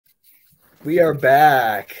We are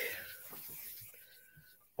back.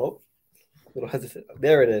 Oh, a little hesitant.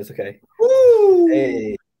 There it is. Okay. Woo!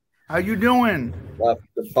 Hey, How you doing? the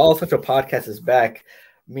Ball Central podcast is back.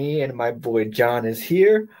 Me and my boy John is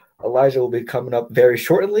here. Elijah will be coming up very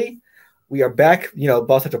shortly. We are back.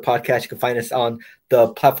 Ball Central podcast. You can find us on the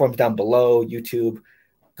platforms down below: YouTube,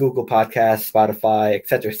 Google Podcasts, Spotify,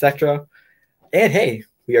 etc., etc. And hey,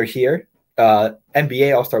 we are here.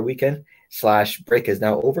 NBA All Star Weekend / break is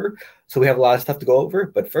now over, so we have a lot of stuff to go over.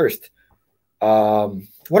 But first, one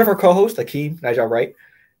of our co-hosts, Akeem Nigel Wright,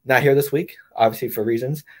 not here this week, obviously for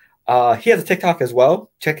reasons. He has a TikTok as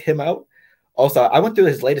well. Check him out. Also, I went through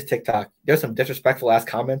his latest TikTok. There's some disrespectful ass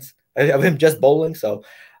comments of him just bowling. So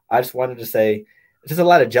I just wanted to say there's a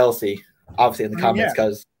lot of jealousy, obviously, in the comments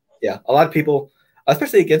because a lot of people,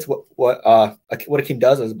 especially against what Akeem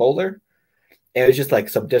does as a bowler, and it was just like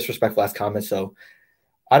some disrespectful ass comments. So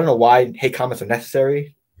I don't know why hate comments are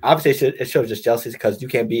necessary. Obviously, it shows just jealousy because you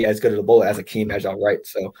can't be as good as a bowler as Akeem as y'all, right?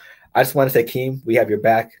 So I just want to say, Akeem, we have your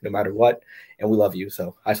back no matter what, and we love you.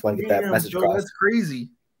 So I just want to get that message across. That's crazy.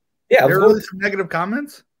 Yeah, there are really some negative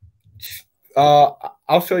comments.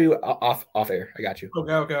 I'll show you off air. I got you.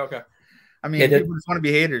 Okay. I mean, people just want to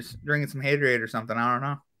be haters, drinking some haterade or something. I don't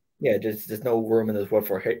know. Yeah, there's no room in this world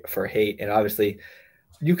for hate, and obviously.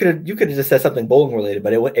 You could have just said something bowling related,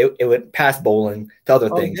 but it went past bowling to other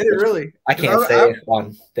things. Did it really? I can't say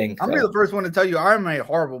one thing. I'm the first one to tell you I'm a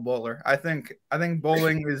horrible bowler. I think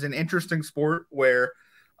bowling is an interesting sport where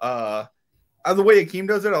the way Akeem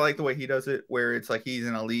does it, I like the way he does it, where it's like he's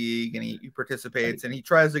in a league and he participates and he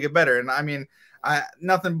tries to get better. And I mean,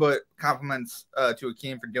 nothing but compliments to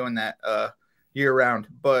Akeem for doing that year round.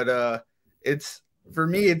 But for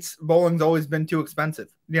me, bowling's always been too expensive.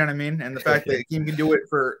 You know what I mean? And the fact that Akeem can do it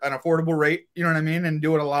for an affordable rate, you know what I mean? And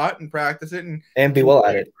do it a lot and practice it and be well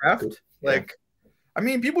at it. Like, I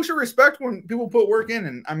mean, people should respect when people put work in.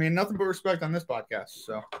 And I mean, nothing but respect on this podcast.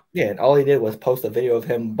 So, yeah. And all he did was post a video of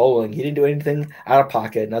him bowling. He didn't do anything out of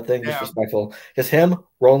pocket, nothing disrespectful. Just him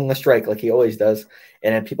rolling the strike like he always does.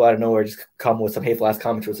 And then people out of nowhere just come with some hateful ass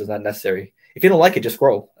comments, which is not necessary. If you don't like it, just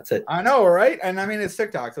scroll. That's it. I know, right? And I mean, it's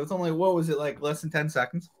TikTok. So it's only, what was it, like less than 10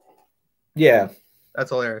 seconds? Yeah. That's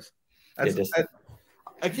hilarious.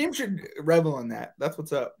 Akeem should revel in that. That's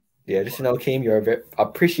what's up. Yeah, just Akeem, you're very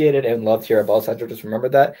appreciated and loved here at Ball Central. Just remember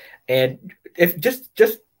that. And if just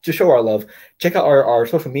to show our love, check out our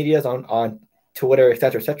social medias on Twitter,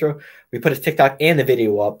 etc. We put his TikTok and the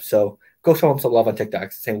video up. So go show him some love on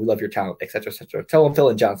TikTok, saying we love your talent, etc. Tell him Phil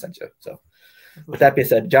and John sent you. So with that being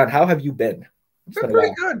said, John, how have you been? It's been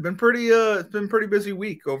pretty good. It's been pretty busy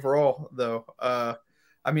week overall, though.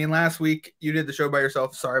 I mean, last week you did the show by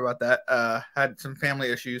yourself. Sorry about that. Had some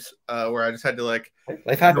family issues where I just had to life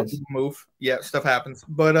happens. Move. Yeah, stuff happens.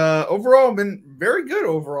 But overall, been very good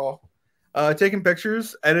overall. Taking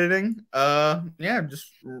pictures, editing.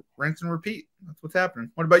 Just rinse and repeat. That's what's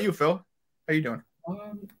happening. What about you, Phil? How you doing?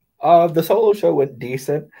 The solo show went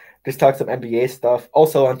decent. Just talked some NBA stuff.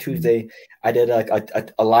 Also on Tuesday, I did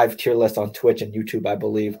a live tier list on Twitch and YouTube, I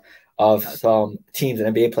believe, of some teams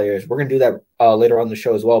and NBA players. We're gonna do that later on the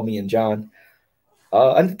show as well, me and John.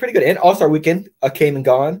 And pretty good. And All-Star Weekend came and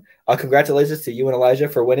gone. Congratulations to you and Elijah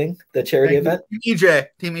for winning the charity event. Team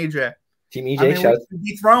EJ. We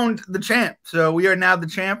dethroned the champ, so we are now the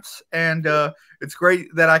champs, and it's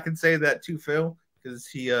great that I can say that to Phil because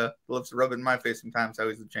he loves to rub it in my face sometimes how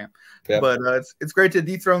he's the champ. Yeah. But it's great to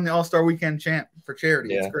dethrone the All-Star Weekend champ for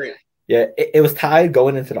charity. Yeah. It's great. Yeah, it was tied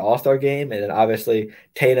going into the All-Star game, and then obviously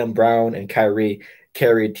Tatum, Brown, and Kyrie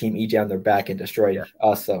carried Team EJ on their back and destroyed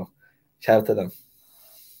us. So shout out to them.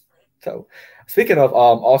 So speaking of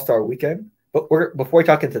All-Star Weekend, but before we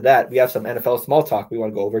talk into that, we have some NFL small talk we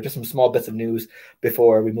want to go over, just some small bits of news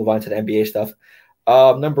before we move on to the NBA stuff.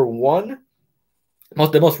 Number one,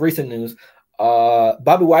 the most recent news,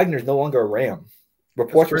 Bobby Wagner is no longer a Ram.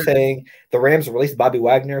 Reports were saying the Rams released Bobby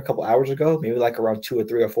Wagner a couple hours ago, maybe like around 2 or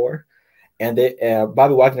 3 or 4. And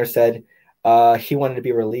Bobby Wagner said he wanted to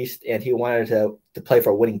be released and he wanted to play for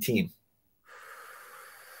a winning team.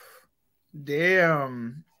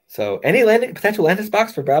 Damn. So any potential landing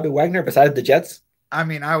spots for Bobby Wagner besides the Jets? I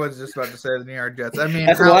mean, I was just about to say the New York Jets. I mean,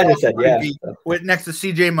 that's what I just said, yeah. With next to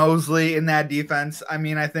CJ Mosley in that defense, I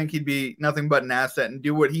mean, I think he'd be nothing but an asset and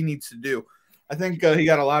do what he needs to do. I think he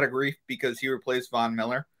got a lot of grief because he replaced Von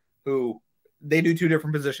Miller, who they do 2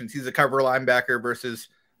 different positions. He's a cover linebacker versus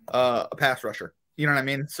a pass rusher. You know what I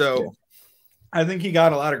mean? So I think he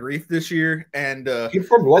got a lot of grief this year, and he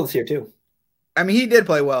performed well this year too. I mean, he did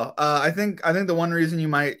play well. I think the one reason you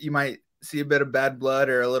might see a bit of bad blood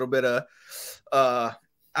or a little bit of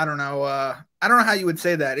I don't know how you would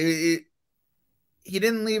say that. he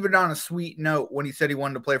didn't leave it on a sweet note when he said he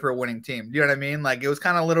wanted to play for a winning team. Do you know what I mean? Like, it was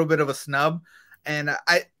kind of a little bit of a snub. And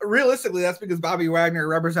I realistically, that's because Bobby Wagner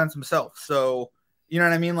represents himself. So, you know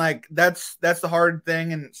what I mean? Like, that's the hard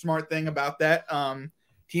thing and smart thing about that.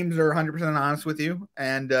 Teams are 100% honest with you.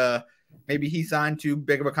 And maybe he signed too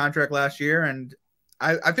big of a contract last year. And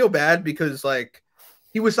I feel bad because, like,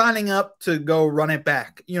 he was signing up to go run it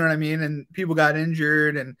back. You know what I mean? And people got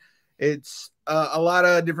injured, and it's a lot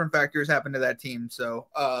of different factors happened to that team. So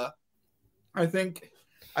I think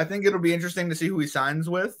it'll be interesting to see who he signs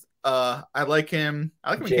with. I like him.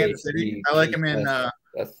 I like him in Kansas City. I like him in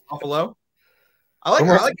Buffalo. I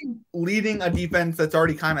like him leading a defense that's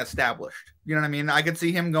already kind of established. You know what I mean? I could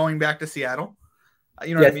see him going back to Seattle.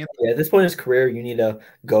 You know what I mean? Yeah, at this point in his career, you need to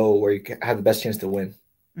go where you have the best chance to win.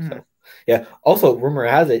 Mm-hmm. So, yeah. Also, rumor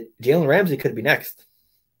has it Jalen Ramsey could be next.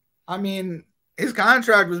 I mean, his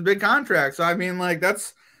contract was a big contract. So, I mean, like,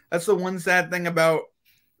 that's the one sad thing about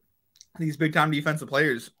these big-time defensive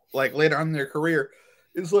players, like, later on in their career,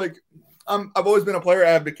 is, like, I've always been a player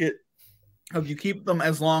advocate of you keep them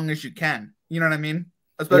as long as you can. You know what I mean?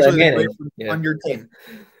 Especially on your team.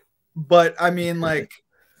 But, I mean, like,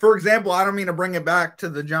 for example, I don't mean to bring it back to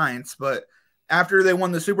the Giants, but after they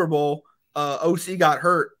won the Super Bowl, OC got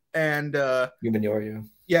hurt. And Umenyiora,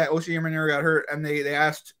 yeah, OC Umenyiora got hurt, and they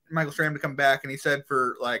asked Michael Strahan to come back, and he said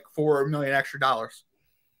for like $4 million extra.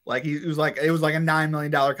 Like it was like a $9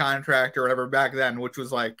 million contract or whatever back then, which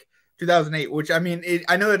was like 2008. Which I mean,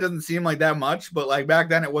 I know that doesn't seem like that much, but like back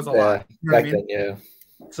then it was a lot. You know back then, yeah.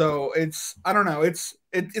 So I don't know. It's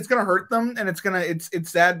gonna hurt them, and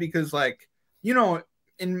it's sad because, like, you know,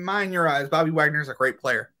 in your eyes, Bobby Wagner is a great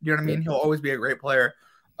player. You know what I mean? He'll always be a great player.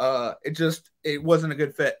 It wasn't a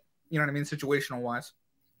good fit. You know what I mean? Situational wise.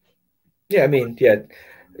 Yeah, I mean,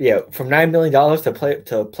 yeah. From $9 million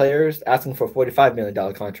to players asking for a $45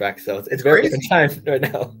 million contract, so it's very different times right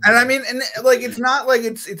now. And I mean, and like it's not like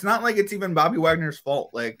it's even Bobby Wagner's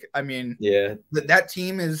fault. Like, I mean, yeah, that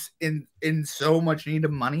team is in so much need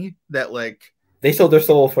of money that, like, they sold their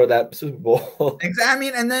soul for that Super Bowl. Exactly. I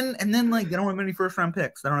mean, and then like they don't have any first round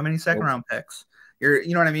picks. They don't have any second round picks. You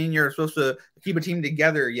know what I mean? You're supposed to keep a team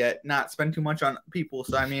together, yet not spend too much on people.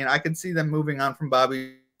 So, I mean, I could see them moving on from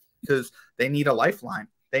Bobby because they need a lifeline.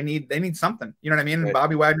 They need something. You know what I mean? Right.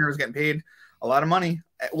 Bobby Wagner was getting paid a lot of money,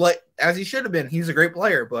 well, as he should have been. He's a great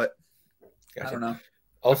player, but gotcha. I don't know.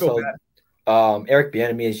 Also, Eric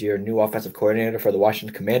Bieniemy is your new offensive coordinator for the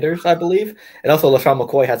Washington Commanders, I believe. And also, LaShawn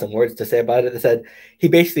McCoy had some words to say about it. They said he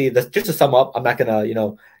basically, just to sum up, I'm not going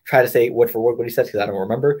to, try to say word for word what he said because I don't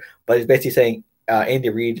remember, but he's basically saying Andy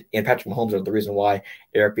Reid and Patrick Mahomes are the reason why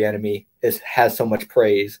Eric Bieniemy has so much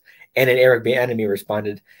praise. And then Eric Bieniemy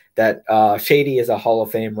responded that Shady is a Hall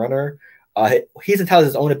of Fame runner. He's entitled to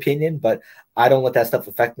his own opinion, but I don't let that stuff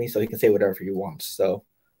affect me, so he can say whatever he wants. So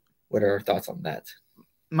what are our thoughts on that?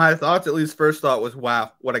 My thoughts, at least first thought, was,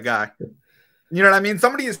 wow, what a guy. You know what I mean?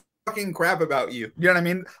 Somebody is talking crap about you. You know what I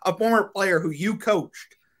mean? A former player who you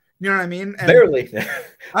coached. You know what I mean? And barely.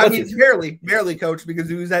 I mean, barely coached because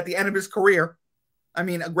he was at the end of his career. I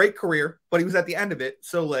mean, a great career, but he was at the end of it.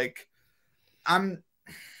 So, like, I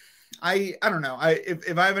don't know.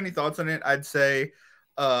 If I have any thoughts on it, I'd say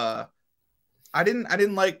I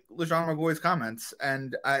didn't like LaShawn McCoy's comments,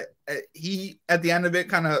 and he at the end of it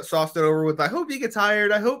kind of sauced it over with, I hope he gets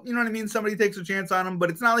hired. I hope, you know what I mean, somebody takes a chance on him,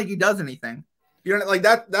 but it's not like he does anything. You know, like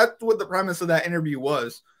that's what the premise of that interview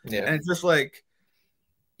was. Yeah. And it's just like,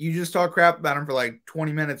 you just talk crap about him for like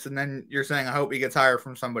 20 minutes, and then you're saying, I hope he gets hired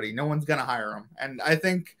from somebody. No one's gonna hire him. And I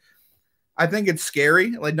think it's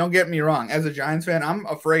scary. Like, don't get me wrong. As a Giants fan, I'm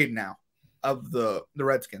afraid now of the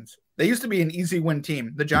Redskins. They used to be an easy win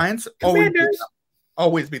team. The Giants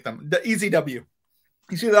always beat them. The easy W.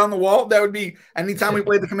 You see that on the wall? That would be anytime we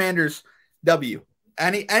played the Commanders, W.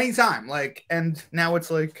 Anytime. Like, and now it's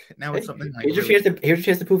something like, here's your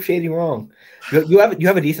chance to prove Shady wrong. You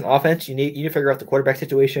have a decent offense. You need to figure out the quarterback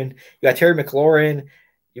situation. You got Terry McLaurin,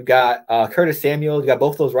 you got Curtis Samuel, you got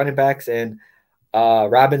both those running backs, and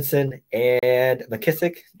Robinson and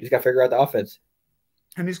McKissick. You just got to figure out the offense.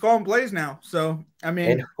 And he's calling plays now. So, I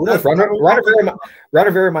mean, and who knows? Ron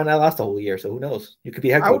Rivera might not last the whole year. So who knows? You could be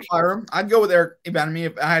head coach. I would fire him. I'd go with Eric Bieniemy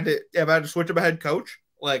if I had to switch up a head coach.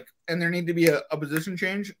 Like, and there need to be a position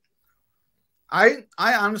change. I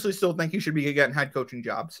honestly still think he should be getting head coaching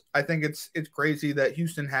jobs. I think it's crazy that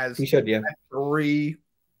Houston has 3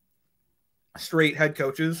 straight head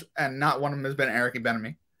coaches, and not one of them has been Eric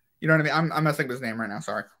Bieniemy. You know what I mean? I'm messing with his name right now.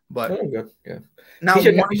 Sorry. But now one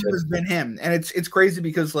of them has been him. And it's crazy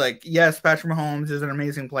because, like, yes, Patrick Mahomes is an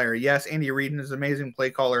amazing player. Yes, Andy Reid is an amazing play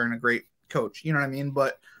caller and a great coach. You know what I mean?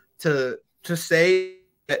 But to say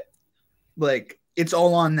that, like, it's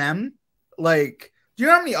all on them. Like, do you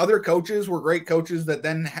know how many other coaches were great coaches that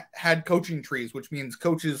then had coaching trees, which means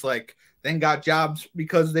coaches like then got jobs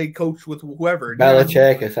because they coached with whoever.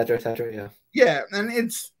 Belichick, et cetera, yeah. Yeah,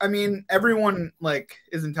 and I mean, everyone like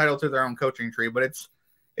is entitled to their own coaching tree, but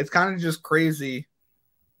it's kind of just crazy.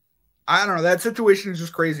 I don't know. That situation is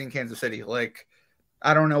just crazy in Kansas City. Like,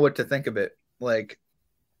 I don't know what to think of it. Like,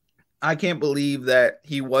 I can't believe that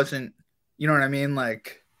he wasn't, you know what I mean?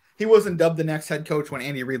 Like, he wasn't dubbed the next head coach when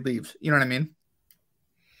Andy Reid leaves. You know what I mean?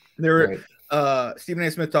 Stephen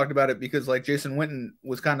A. Smith talked about it because like Jason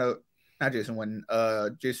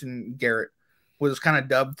Garrett was kind of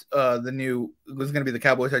dubbed was going to be the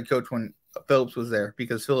Cowboys head coach when Phillips was there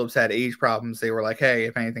because Phillips had age problems. They were like, hey,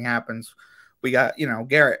 if anything happens, we got,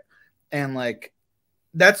 Garrett. And like,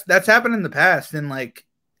 that's happened in the past. And like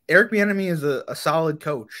Eric Bieniemy is a solid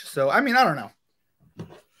coach. So, I mean, I don't know.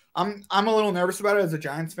 I'm a little nervous about it as a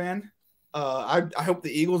Giants fan. I hope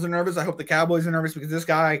the Eagles are nervous. I hope the Cowboys are nervous because this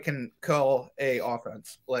guy can call a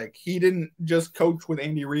offense. Like he didn't just coach with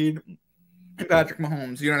Andy Reid and Patrick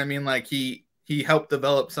Mahomes. You know what I mean? Like he helped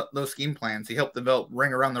develop those scheme plans. He helped develop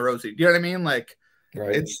Ring Around the Rosie. Do you know what I mean? Like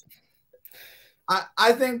right.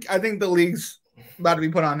 I think the league's about to be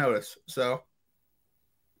put on notice. So,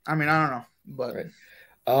 I mean, I don't know, but right.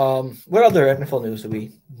 What other NFL news do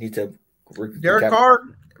we need to? Derek Carr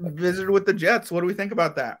visited with the Jets. What do we think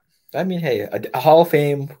about that? I mean, hey, a Hall of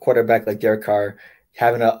Fame quarterback like Derek Carr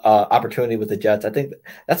having an opportunity with the Jets, I think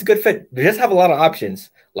that's a good fit. The Jets have a lot of options.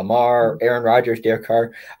 Lamar, Aaron Rodgers, Derek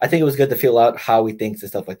Carr. I think it was good to feel out how he thinks and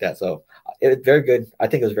stuff like that. So it was very good. I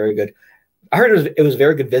think it was very good. I heard it was a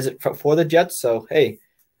very good visit for the Jets. So, hey,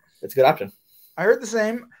 it's a good option. I heard the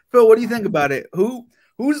same. Phil, what do you think about it?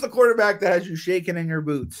 Who's the quarterback that has you shaking in your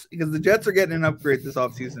boots? Because the Jets are getting an upgrade this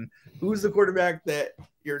offseason. Who's the quarterback that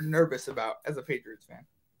you're nervous about as a Patriots fan?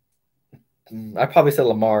 I'd probably say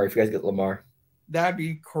Lamar if you guys get Lamar. That'd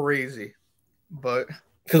be crazy. But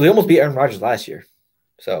because we almost beat Aaron Rodgers last year.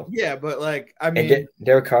 So yeah, but like I mean and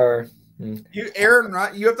Derek Carr. You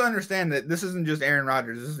have to understand that this isn't just Aaron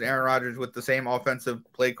Rodgers. This is Aaron Rodgers with the same offensive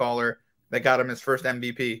play caller that got him his first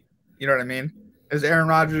MVP. You know what I mean? Is Aaron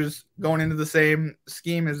Rodgers going into the same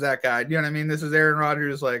scheme as that guy? You know what I mean? This is Aaron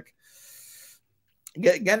Rodgers like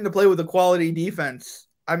getting to play with a quality defense.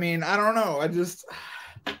 I mean, I don't know.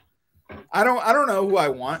 I don't know who I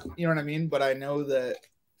want, you know what I mean? But I know that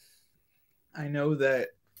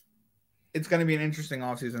it's going to be an interesting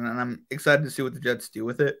offseason, and I'm excited to see what the Jets do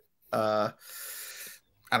with it. I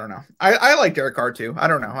don't know. I like Derek Carr too. I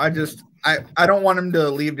don't know. I don't want him to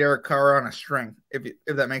leave Derek Carr on a string, if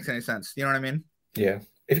that makes any sense. You know what I mean? Yeah.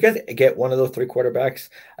 If you guys get one of those three quarterbacks,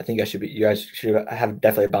 I think you guys should have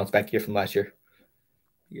definitely a bounce back year from last year.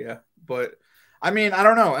 Yeah, but I mean, I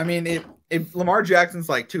don't know. I mean, if Lamar Jackson's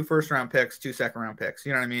like 2 first-round picks, 2 second-round picks,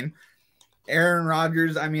 you know what I mean? Aaron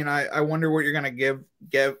Rodgers, I mean, I wonder what you're gonna give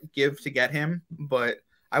to get him, but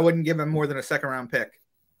I wouldn't give him more than a second-round pick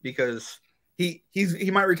because he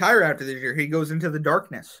might retire after this year. He goes into the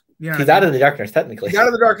darkness. You know, he's out of the darkness technically. He's out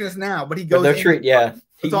of the darkness now, but he goes. Retreat, yeah.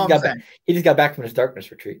 He just got back from his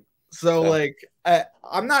darkness retreat. So like,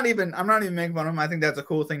 I'm not even making fun of him. I think that's a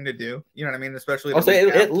cool thing to do. You know what I mean? Especially. Also,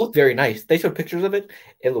 it looked very nice. They showed pictures of it.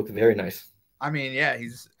 It looked very nice. I mean, yeah,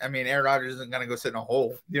 Aaron Rodgers isn't gonna go sit in a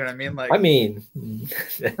hole. You know what I mean? Like, oh,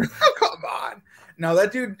 come on. No,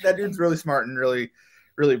 that dude's really smart and really,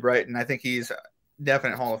 really bright, and I think he's a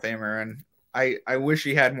definite Hall of Famer. And I wish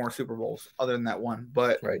he had more Super Bowls other than that one.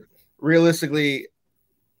 But realistically,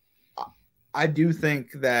 I do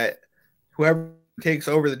think that whoever takes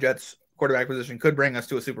over the Jets quarterback position could bring us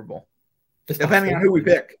to a Super Bowl, depending on who we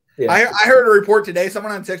pick. Yeah. I heard a report today.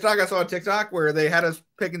 Someone on TikTok, I saw a TikTok where they had us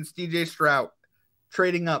picking C.J. Stroud,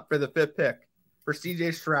 trading up for the 5th pick for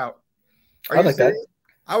C.J. Stroud. I like that.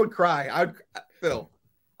 I would cry. Phil,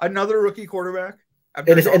 another rookie quarterback. And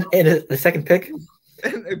the second pick,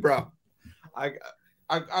 bro. I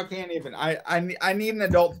can't even. I need an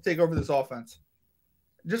adult to take over this offense,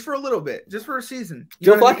 just for a little bit, just for a season.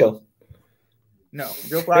 Joe Flacco. No,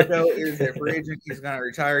 Joe Flacco is a free agent. He's gonna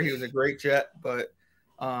retire. He was a great Jet, but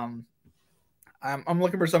I'm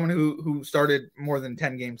looking for someone who started more than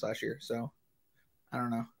 10 games last year. So I don't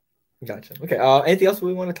know. Gotcha. Okay. Anything else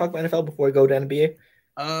we want to talk about NFL before we go to NBA?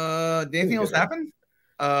 Did anything else happen?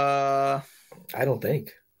 I don't think,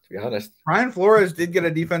 to be honest. Brian Flores did get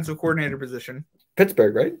a defensive coordinator position.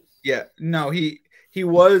 Pittsburgh, right? Yeah. No, he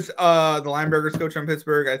was the linebackers coach on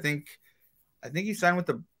Pittsburgh. I think he signed with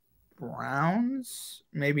the Browns.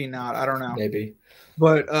 Maybe not. I don't know. Maybe.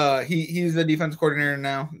 But he's the defense coordinator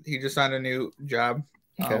now. He just signed a new job.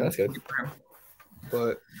 Okay, that's good.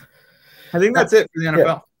 But I think that's it for the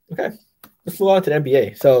NFL. Yeah. Okay. let's move on to the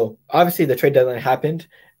NBA. So obviously the trade deadline happened,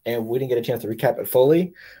 and we didn't get a chance to recap it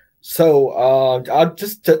fully. So I'll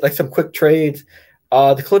just like some quick trades.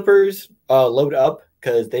 The Clippers load up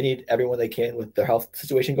because they need everyone they can with their health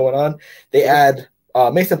situation going on. They add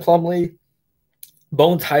Mason Plumlee,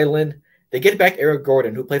 Bones Highland. They get back Eric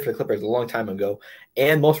Gordon, who played for the Clippers a long time ago,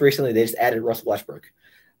 and most recently they just added Russell Westbrook.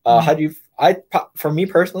 How do you? For me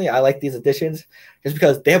personally, I like these additions just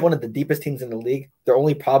because they have one of the deepest teams in the league. Their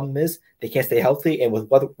only problem is they can't stay healthy, and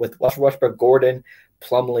with Russell Westbrook, Gordon,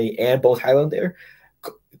 Plumlee, and Bones Highland there,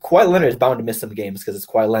 Kawhi Leonard is bound to miss some games because it's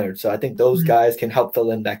Kawhi Leonard. So I think those guys can help fill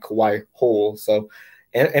in that Kawhi hole. So,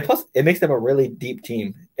 and plus, it makes them a really deep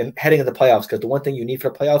team and heading into the playoffs because the one thing you need for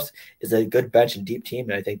the playoffs is a good bench and deep team.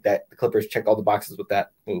 And I think that the Clippers check all the boxes with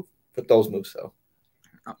that move, with those moves. So.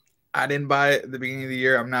 I didn't buy it at the beginning of the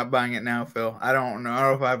year. I'm not buying it now, Phil. I don't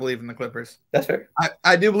know if I believe in the Clippers. That's fair.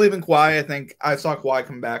 I do believe in Kawhi. I think I saw Kawhi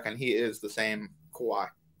come back, and he is the same Kawhi.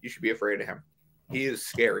 You should be afraid of him. He is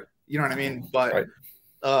scary. You know what I mean? But right.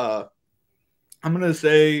 I'm going to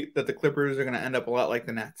say that the Clippers are going to end up a lot like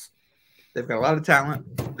the Nets. They've got a lot of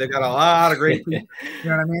talent. They've got a lot of great people. You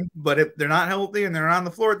know what I mean? But if they're not healthy and they're not on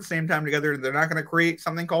the floor at the same time together, they're not going to create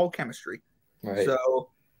something called chemistry. Right.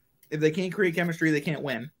 So if they can't create chemistry, they can't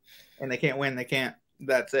win. And they can't win. They can't.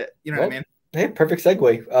 That's it. You know what I mean? Hey, perfect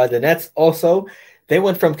segue. The Nets also, they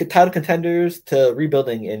went from title contenders to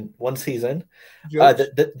rebuilding in one season.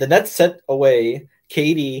 The Nets sent away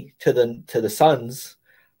KD to the Suns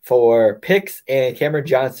for picks and Cameron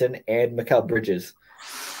Johnson and Mikal Bridges.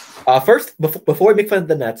 First, before we make fun of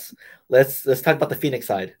the Nets, let's talk about the Phoenix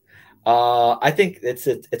side. I think it's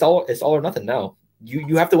all or nothing now.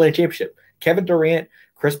 You have to win a championship. Kevin Durant,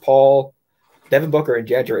 Chris Paul, Devin Booker, and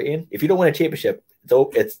DeAndre Ayton. If you don't win a championship, your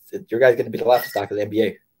guys going to be the last stock of the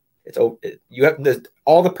NBA.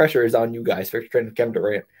 All the pressure is on you guys for trading Kevin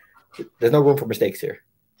Durant. There's no room for mistakes here.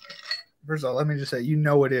 First of all, let me just say,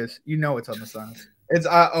 it is. You know it's on the Suns. It's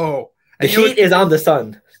the heat is on the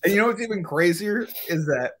Sun. And you know what's even crazier is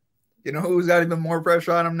that who's got even more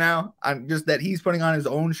pressure on him now? Just that he's putting on his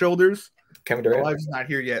own shoulders. Kevin Durant. Life's not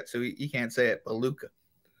here yet, so he can't say it. But Luka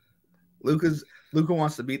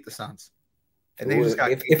wants to beat the Suns. And they just got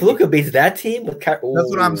if Luka beats that team, that's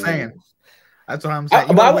what I'm saying. That's what I'm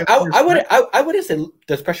saying. I wouldn't say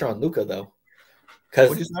there's pressure on Luka though,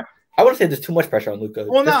 because I wouldn't say there's too much pressure on Luka.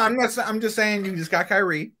 Well, no, I'm not. I'm just saying you just got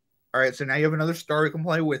Kyrie. All right, so now you have another star who can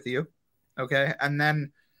play with you. Okay, and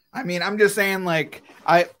then I'm just saying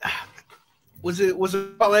was it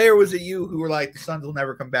LA or was it you who were like the Suns will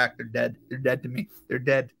never come back? They're dead. They're dead to me. They're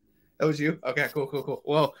dead. That was you. Okay, cool.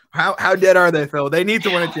 Well, how dead are they, Phil? They need to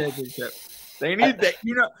win a championship. They need that.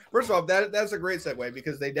 First of all, that's a great segue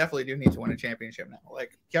because they definitely do need to win a championship now.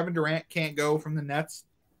 Like Kevin Durant can't go from the Nets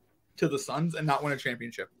to the Suns and not win a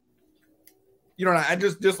championship. I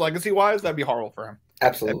just legacy wise, that'd be horrible for him.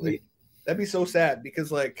 Absolutely. That'd be so sad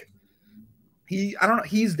because I don't know.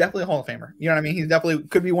 He's definitely a Hall of Famer. You know what I mean? He's definitely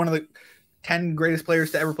could be one of the 10 greatest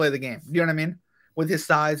players to ever play the game. You know what I mean? With his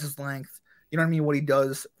size, his length. You know what I mean? What he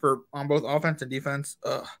does on both offense and defense.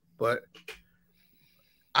 But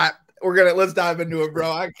let's dive into it,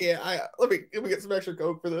 bro. I can't. Let me get some extra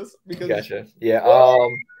Coke for this because. Gotcha. Yeah.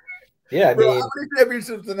 Yeah. Bro, how many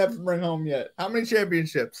championships the Nets bring home yet? How many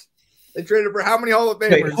championships? They traded for how many Hall of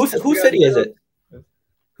Famers? Whose city is it?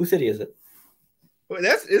 Whose city is it? Well,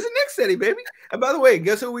 it's Nick City, baby. And by the way,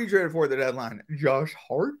 guess who we traded for at the deadline? Josh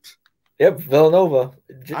Hart. Yep, Villanova.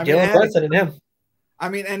 Jalen Brunson and him.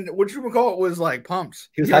 And what you would call it was pumped.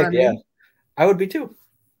 He was hyped, yeah. I would be too.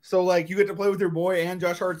 So you get to play with your boy and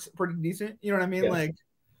Josh Hart's pretty decent. You know what I mean? Yeah.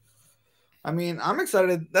 I'm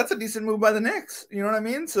excited. That's a decent move by the Knicks. You know what I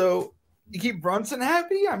mean? So you keep Brunson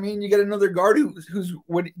happy. You get another guard who's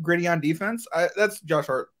gritty on defense. That's Josh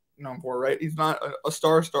Hart known for, right? He's not a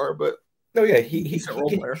star, but no, yeah, he's a role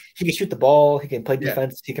player. He can shoot the ball. He can play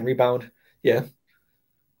defense. He can rebound. Yeah.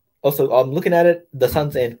 Also, looking at it, the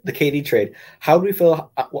Suns and the KD trade. How do we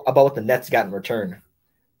feel about what the Nets got in return?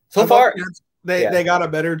 So far, they got a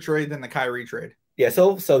better trade than the Kyrie trade. Yeah.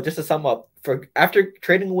 So just to sum up, after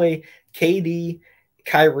trading away KD,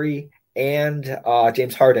 Kyrie, and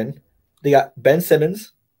James Harden, they got Ben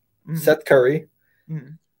Simmons, Seth Curry.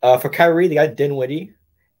 For Kyrie, they got Dinwiddie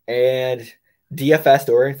and DFS,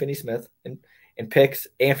 Dorian Finney-Smith, and picks.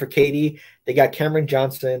 And for KD, they got Cameron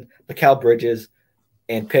Johnson, Mikal Bridges,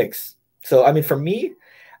 and picks. So for me,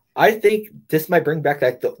 I think this might bring back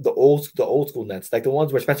the old school Nets, the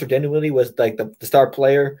ones where Spencer Dinwiddie was the star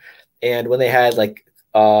player, and when they had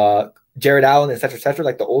Jared Allen, et cetera,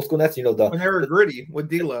 the old school Nets. When they were gritty with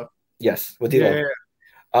D'Lo. Yes, with D'Lo. Yeah.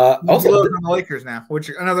 Also, on the Lakers now, which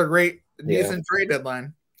another great decent trade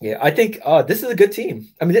deadline. Yeah, I think this is a good team.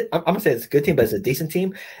 I mean, I'm gonna say it's a good team, but it's a decent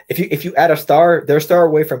team. If you add a star, they're a star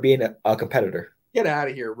away from being a competitor. Get out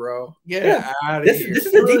of here, bro. Get Yeah, out of this here. this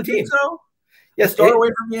is You a really deep think team. so? A Yes, star away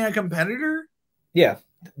from being a competitor? yeah,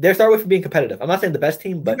 they're a star away from being competitive. I'm not saying the best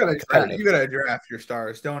team, but competitive. You gotta draft your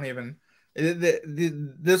stars. Don't even.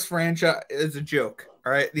 This franchise is a joke.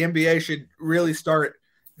 All right, the NBA should really start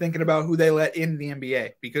thinking about who they let in the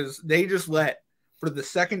NBA because they just let, for the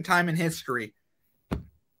second time in history,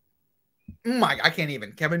 I can't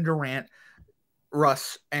even. Kevin Durant,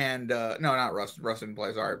 Russ, and no, not Russ. Russ didn't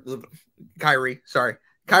play. Sorry, Kyrie. Sorry,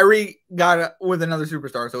 Kyrie got with another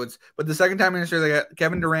superstar. So but the second time in history they got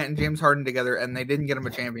Kevin Durant and James Harden together, and they didn't get him a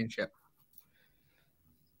championship.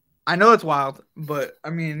 I know it's wild, but I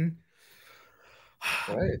mean,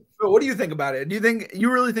 Right. so what do you think about it? Do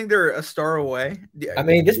you really think they're a star away? I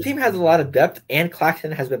mean, this team has a lot of depth, and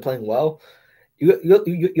Claxton has been playing well. You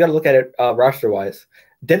got to look at it roster wise.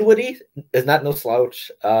 Dinwiddie is not no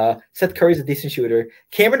slouch. Seth Curry's a decent shooter.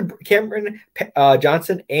 Cameron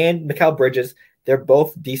Johnson and Mikal Bridges, they're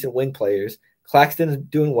both decent wing players. Claxton is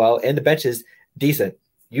doing well, and the bench is decent.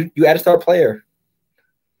 You add a star player.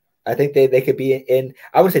 I think they could be in.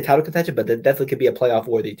 I wouldn't say title contention, but they definitely could be a playoff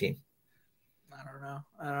worthy team. I don't know.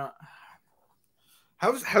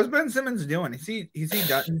 How's Ben Simmons doing? Is he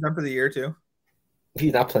done for the year too?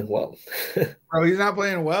 He's not playing well. Bro, he's not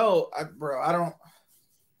playing well.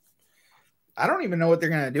 I don't even know what they're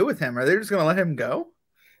gonna do with him. Are they just gonna let him go?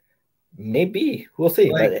 Maybe we'll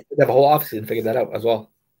see. But they have a whole offseason to figure that out as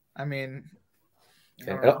well. I mean,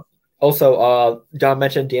 also, John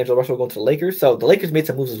mentioned D'Angelo Russell going to the Lakers. So the Lakers made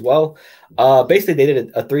some moves as well. Basically, they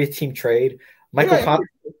did a 3-team trade. Mike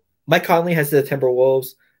Conley has to the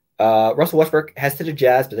Timberwolves. Russell Westbrook has to the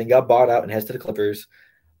Jazz, but then got bought out and has to the Clippers.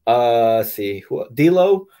 Let's see.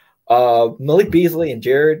 D'Lo, Malik Beasley, and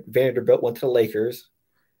Jared Vanderbilt went to the Lakers.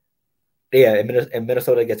 Yeah, and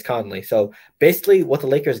Minnesota gets Conley. So basically, what the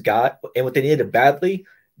Lakers got and what they needed badly,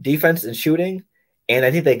 defense and shooting, and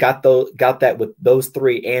I think they got that with those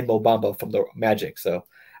three and Mo Bamba from the Magic. So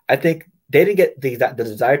I think they didn't get the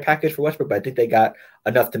desired package for Westbrook, but I think they got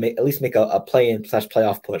enough to at least make a play-in /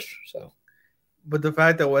 playoff push. So, but the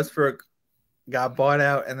fact that Westbrook got bought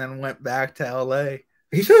out and then went back to LA,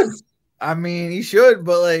 he should. I mean, he should,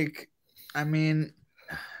 but I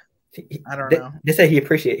don't know. They say he got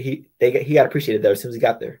appreciated there as soon as he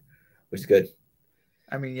got there, which is good.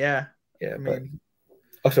 I mean, yeah. But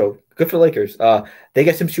also good for the Lakers. They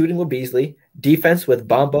get some shooting with Beasley, defense with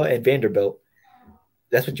Bamba and Vanderbilt.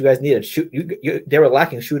 That's what you guys needed. They were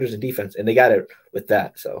lacking shooters and defense, and they got it with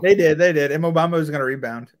that. So they did. And Mo Bamba was going to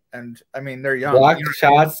rebound, and I mean they're young. Block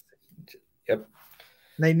shots. Yep.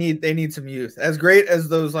 They need some youth. As great as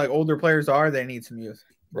those older players are, they need some youth.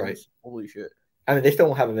 Right. Holy shit. I mean, they still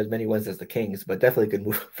won't have as many wins as the Kings, but definitely a good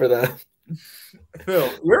move for them. Phil,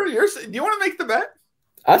 do you want to make the bet?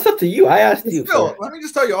 That's up to you. I asked you. Phil, let me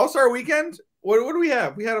just tell you, All-Star Weekend. What do we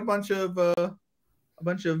have? We had a bunch of W's.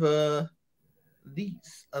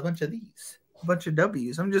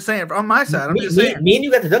 I'm just saying on my side. Me and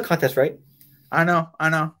you got the dunk contest right. I know.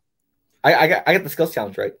 I got the skills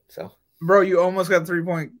challenge right. So, bro, you almost got the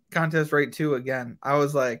 3-point contest right too. Again, I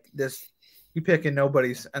was like, you picking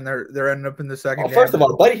nobodies, and they're ending up in the second. First of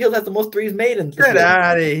all, Buddy Hield has the most threes made. Get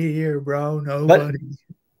out of here, bro! Nobody.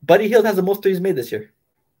 Buddy Hield has the most threes made this year.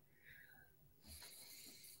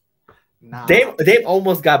 Nah. Dame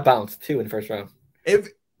almost got bounced too in the first round.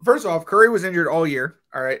 First off, Curry was injured all year.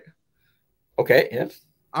 All right. Okay. Yes.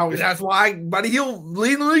 That's why Buddy Hield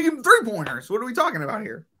leading the league in 3-pointers. What are we talking about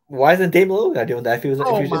here? Why isn't Dame Lillard not doing that? If he was,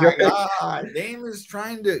 my God, Dame is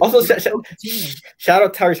trying to. Also, shout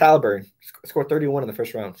out Tyrese Halliburton. Scored 31 in the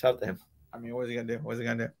first round. Shout out to him. I mean, what is he gonna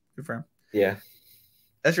do? Good for him. Yeah,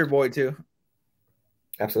 that's your boy too.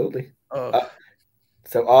 Absolutely. So,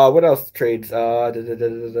 what else trades? I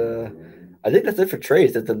think that's it for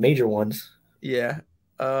trades. That's the major ones. Yeah.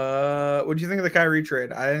 What do you think of the Kyrie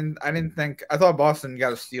trade? I thought Boston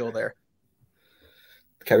got a steal there.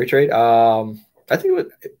 Kyrie trade. I think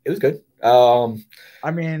it was good. I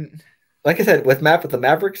mean, like I said, with the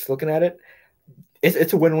Mavericks, looking at it,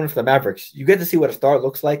 it's a win-win for the Mavericks. You get to see what a star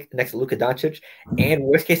looks like next to Luka Doncic, and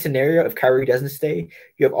worst case scenario, if Kyrie doesn't stay,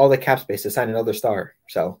 you have all the cap space to sign another star.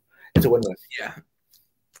 So it's a win-win. Yeah.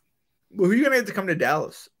 Well, who are you gonna have to come to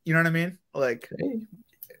Dallas? You know what I mean?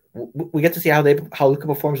 We get to see how Luka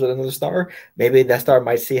performs with another star. Maybe that star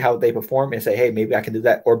might see how they perform and say, "Hey, maybe I can do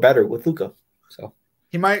that or better with Luka." So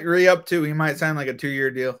he might re-up too. He might sign a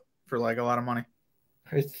 2-year deal for a lot of money.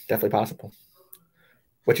 It's definitely possible.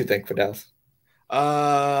 What you think for Dallas?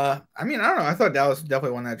 I mean, I don't know. I thought Dallas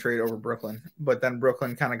definitely won that trade over Brooklyn, but then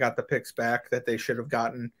Brooklyn kind of got the picks back that they should have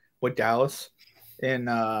gotten with Dallas in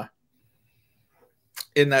that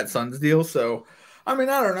Suns deal. So, I mean,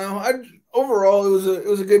 I don't know. Overall, it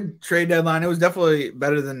was a good trade deadline. It was definitely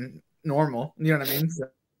better than normal. You know what I mean? So,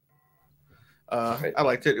 Right. I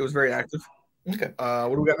liked it. It was very active. Okay. What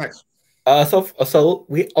do we got next? So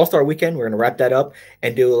we All-Star Weekend, we're gonna wrap that up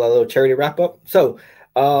and do a little charity wrap up. So,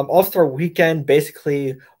 All-Star Weekend,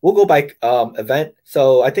 basically, we'll go by event.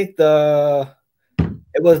 So I think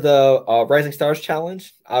it was the Rising Stars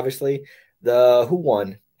Challenge. Obviously, who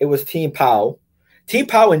won? It was Team Pow. Team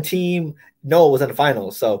Pow and Team Noah was in the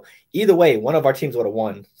finals. So either way, one of our teams would have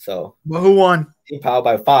won. So, well, who won? Team Pow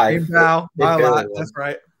by 5. Team Pow by a lot. That's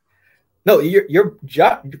right. No,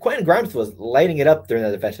 Quentin Grimes was lighting it up during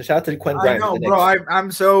that event. So shout out to Quentin Grimes. I know, bro.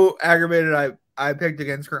 I'm so aggravated. I picked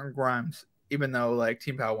against Quentin Grimes, even though like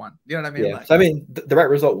Team Pow won. You know what I mean? Yeah. Like, so I mean, the right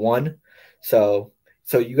result won. So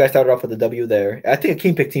you guys started off with a W there. I think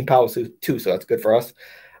Akeem picked Team Pow too, so that's good for us.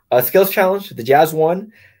 Skills challenge. The Jazz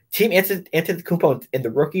won. Team Antetokounmpo and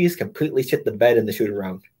the rookies completely shit the bed in the shoot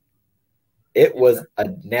around. It was a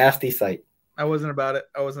nasty sight. I wasn't about it.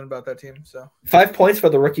 I wasn't about that team. So 5 points for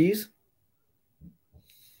the rookies.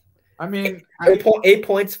 I mean, 8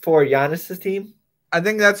 points for Giannis's team. I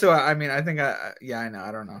think that's what I mean. I think I know.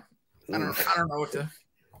 I don't know. I don't know what to.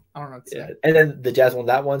 I don't know what to say. And then the Jazz won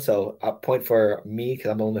that one, so a point for me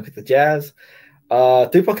because I'm only pick the Jazz.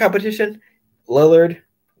 3-point competition. Lillard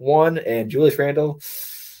won and Julius Randle.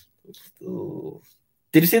 Ooh.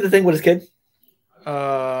 Did you see the thing with his kid?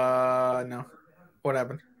 No. What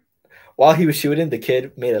happened? While he was shooting, the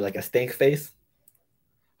kid made like a stink face.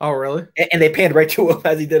 Oh, really? And they panned right to him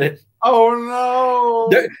as he did it. Oh no!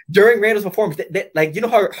 During Randall's performance, like you know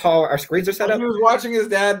how our screens are set up. He was watching his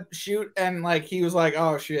dad shoot, and like he was like,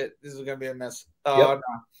 "Oh shit, this is gonna be a mess." Oh no!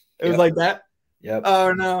 It was like that. Yep.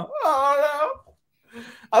 Oh no! Oh no!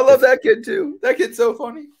 I love that kid too. That kid's so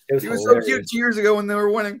funny. He was so cute 2 years ago when they were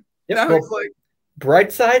winning. Yep. Now he's like.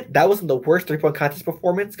 Bright side, that wasn't the worst 3-point contest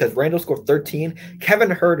performance because Randall scored 13. Kevin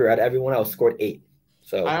Huerter out of everyone else scored 8.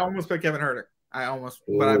 So I almost picked Kevin Huerter.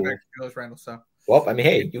 But I picked Julius Randle. So well, I mean,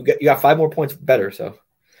 hey, you got 5 more points better. So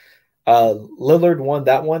Lillard won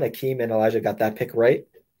that one. Akeem and Elijah got that pick right,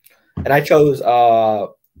 and I chose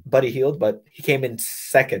Buddy Hield, but he came in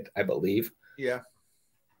second, I believe. Yeah.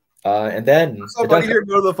 And then so Buddy Hield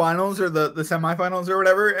go to the finals or the semifinals or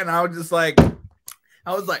whatever, and I was like,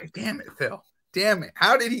 damn it, Phil. Damn it.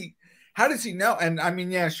 How does he know? And I mean,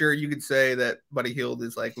 yeah, sure, you could say that Buddy Hield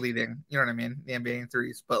is like leading, you know what I mean, the NBA in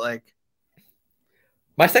threes, but like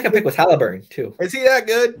my second pick was Halliburton too. Is he that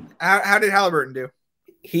good? How did Halliburton do?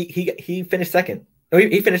 He finished second. No,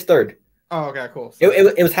 he finished third. Oh, okay, cool. So,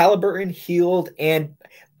 it was Halliburton, Hield, and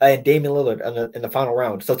Damian Lillard in the final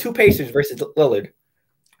round. So 2 Pacers versus Lillard.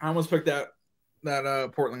 I almost picked that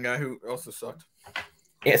Portland guy who also sucked.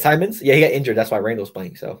 Yeah, Simons. Yeah, he got injured. That's why Randall's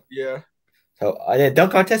playing. So yeah. So in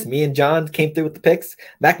dunk contest, me and John came through with the picks.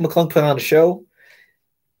 Mac McClung put on a show.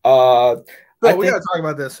 We gotta talk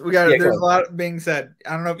about this. There's a lot being said.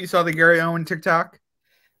 I don't know if you saw the Gary Owen TikTok.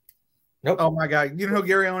 Nope. Oh my god, you know who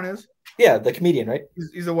Gary Owen is? Yeah, the comedian, right?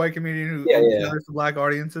 He's a white comedian who gathers to black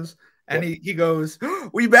audiences, and he goes,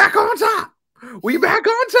 "We back on top. We back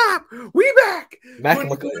on top. We back." Mac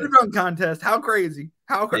McClung dunk contest. How crazy?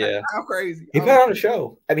 How crazy? He put on a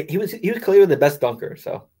show. I mean, he was clearly the best dunker.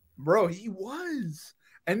 So. Bro, he was.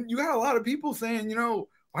 And you got a lot of people saying,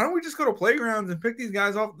 why don't we just go to playgrounds and pick these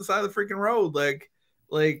guys off the side of the freaking road? Like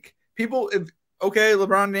people,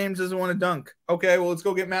 LeBron James doesn't want to dunk. Okay, well, let's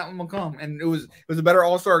go get Matt McClung. And it was a better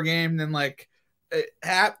all-star game than the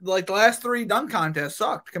last 3 dunk contests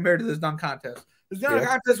sucked compared to this dunk contest. This dunk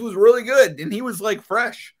contest was really good, and he was like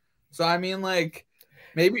fresh. So I mean, like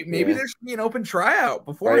maybe there should be an open tryout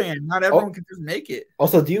beforehand. Right. Not everyone can just make it.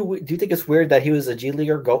 Also, do you think it's weird that he was a G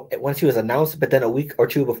Leaguer once he was announced, but then a week or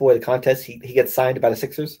 2 before the contest, he gets signed by the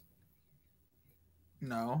Sixers?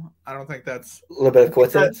 No, I don't think that's a little bit of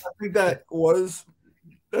coincidence. I think that's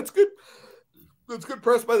good. That's good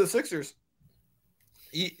press by the Sixers.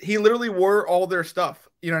 He literally wore all their stuff.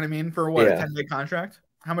 You know what I mean? For what, a 10-day contract?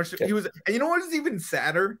 How much he was? And you know what is even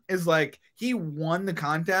sadder is like he won the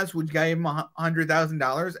contest, which gave him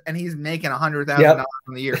 $100,000, and he's making $100,000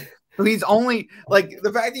 in the year. So he's only like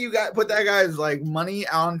the fact that you put that guy's like money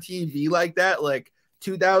on TV like that, like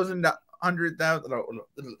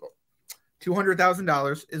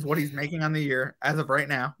 $200,000 is what he's making on the year as of right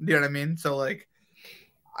now. You know what I mean? So like,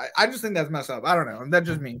 I just think that's messed up. I don't know. That's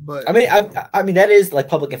just me. But I mean that is like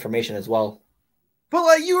public information as well. But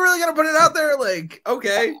like, you really gotta put it out there? Like,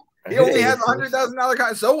 okay, He only has $100,000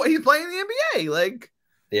 contract. So what? He's playing in the NBA. Like,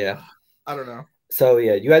 yeah. I don't know. So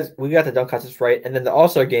yeah, you guys, we got the dunk contest right, and then the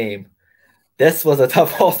All-Star game. This was a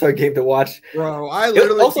tough All-Star game to watch, bro. I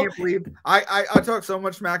literally can't believe I talked so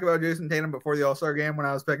much smack about Jason Tatum before the All-Star game when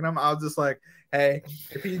I was picking him. I was just like, hey,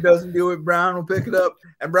 if he doesn't do it, Brown will pick it up.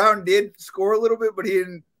 And Brown did score a little bit, but he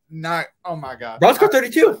didn't. Not. Oh my God, Brown scored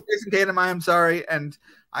 32. Jason Tatum, I am sorry, and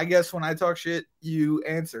I guess when I talk shit, you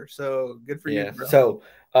answer. So good for you. Bro. So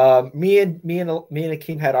me and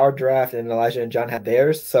Akeem had our draft, and Elijah and John had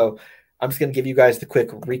theirs. So I'm just gonna give you guys the quick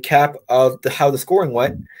recap of how the scoring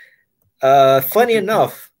went. Funny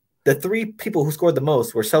enough, the three people who scored the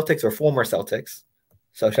most were Celtics or former Celtics.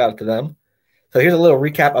 So shout out to them. So here's a little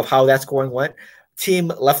recap of how that scoring went.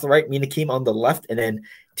 Team left and right, me and Akeem on the left, and then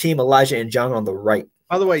team Elijah and John on the right.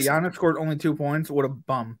 By the way, Giannis scored only 2 points. What a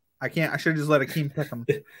bum. I should just let Akeem pick him.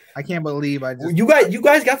 I can't believe I just. You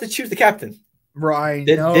guys got to choose the captain. Right.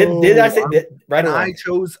 Did I say right? I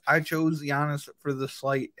chose Giannis for the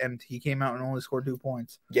slight, and he came out and only scored 2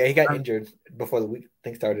 points. Yeah, he got injured before the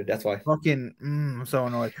thing started. That's why. Fucking, I'm so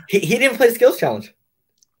annoyed. He didn't play the skills challenge.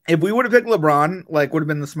 If we would have picked LeBron, like, would have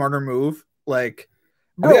been the smarter move. Like,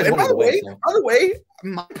 bro. And by the way,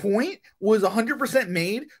 my point was 100%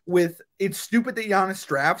 made with it's stupid that Giannis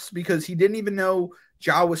drafts because he didn't even know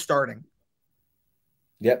Ja was starting.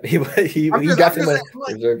 Yep, he drafted him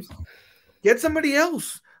reserves. Get somebody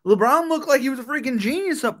else. LeBron looked like he was a freaking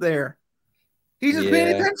genius up there. He's just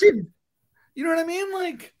paying attention. You know what I mean?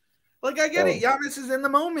 Like I get it. Giannis is in the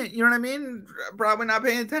moment. You know what I mean? Probably not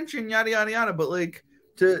paying attention. Yada yada yada. But like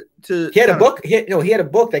to he had a book. He had a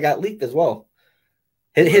book that got leaked as well.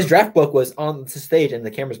 His draft book was on the stage and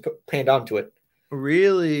the cameras panned onto it.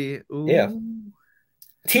 Really? Ooh. Yeah.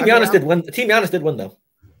 Team Giannis did win. Team Giannis did win though.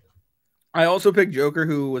 I also picked Joker,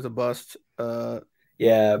 who was a bust.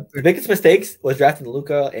 Yeah, the biggest mistakes was drafting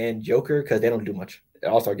Luka and Joker because they don't do much.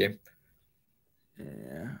 All-Star game.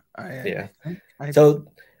 Yeah. So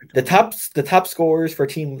the top scorers for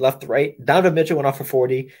team left to right. Donovan Mitchell went off for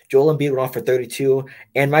 40. Joel Embiid went off for 32.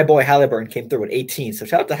 And my boy Halliburton came through with 18. So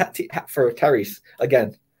shout out to for Tyrese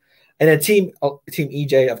again. And then team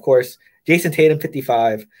EJ, of course. Jason Tatum,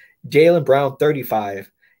 55. Jaylen Brown,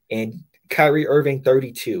 35. And Kyrie Irving,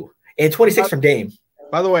 32. And 26 from Dame.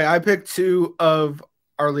 By the way, I picked 2 of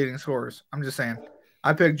our leading scorers. I'm just saying.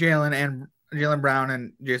 I picked Jaylen Brown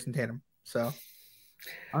and Jason Tatum. So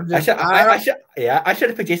I should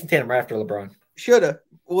have picked Jason Tatum right after LeBron. Shoulda,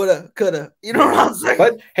 woulda, coulda. You know what I'm saying?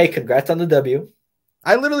 But hey, congrats on the W.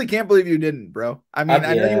 I literally can't believe you didn't, bro. I mean,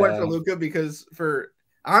 I know you went for Luka because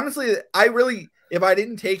honestly, if I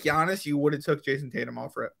didn't take Giannis, you would have took Jason Tatum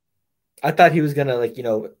off for it. I thought he was gonna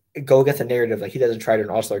go against a narrative like he doesn't try to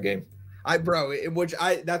an All-Star game. That's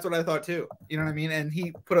what I thought too. You know what I mean? And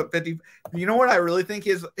he put up 50. You know what I really think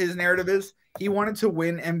his narrative is? He wanted to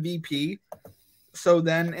win MVP. So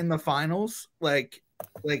then in the finals, like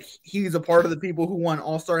he's a part of the people who won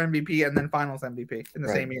All-Star MVP and then Finals MVP in the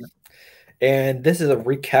same year. And this is a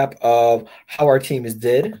recap of how our teams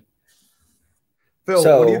did. Phil,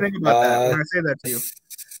 what do you think about that when I say that to you?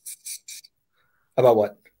 About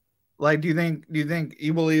what? Like, do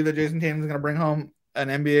you believe that Jason Tatum is going to bring home an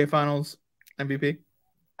NBA Finals MVP?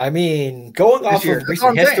 I mean, going off of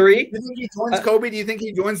recent history. Do you think he joins Kobe? Do you think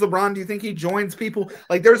he joins LeBron? Do you think he joins people?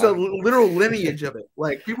 Like, there's a literal lineage of it.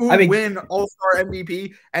 Like, people who win All-Star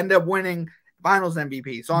MVP end up winning Finals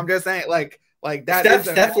MVP. So I'm just saying, like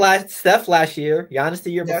that. Steph last year, Giannis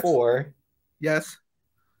the year before. Yes.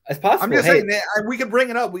 It's possible. I'm just saying that we could bring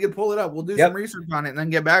it up. We could pull it up. We'll do some research on it and then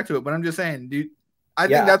get back to it. But I'm just saying, dude, I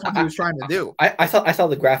think that's what he was trying to do. I saw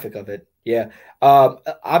the graphic of it. Yeah.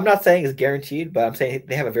 I'm not saying it's guaranteed, but I'm saying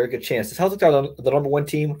they have a very good chance. The Celtics are the number 1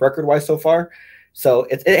 team record-wise so far. So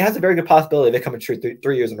it has a very good possibility of it coming true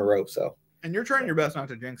 3 years in a row. So. And you're trying your best not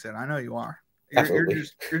to jinx it. I know you are.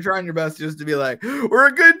 You're trying your best just to be like, we're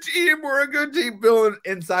a good team. We're a good team. Bill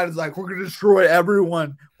inside is like, we're going to destroy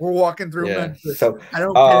everyone. We're walking through Memphis. So I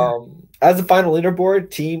don't care. As the final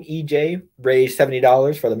leaderboard, Team EJ raised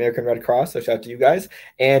 $70 for the American Red Cross. So shout out to you guys.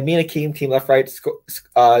 And me and Akeem, Team Left Right,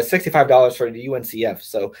 $65 for the UNCF.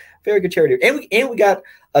 So very good charity. And we got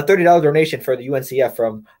a $30 donation for the UNCF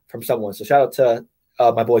from someone. So shout out to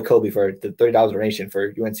my boy Kobe for the $30 donation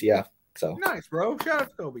for UNCF. So nice, bro. Shout out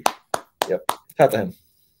to Kobe. Yep. Shout out to him.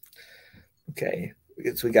 Okay.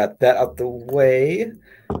 So we got that out the way.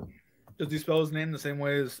 Does he spell his name the same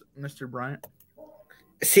way as Mr. Bryant?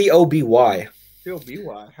 Coby.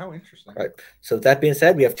 Coby. How interesting. All right. So with that being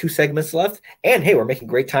said, we have 2 segments left. And hey, we're making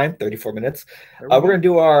great time, 34 minutes. We're going to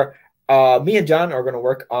do our me and John are going to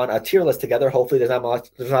work on a tier list together. Hopefully there's not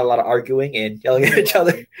a lot of arguing and yelling at each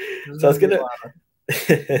other. So it's going to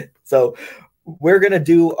So we're gonna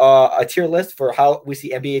do a tier list for how we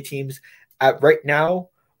see NBA teams at right now,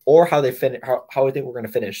 or how they finish, how I think we're gonna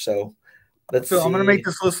finish. So let's see. I'm gonna make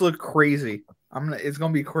this list look crazy. It's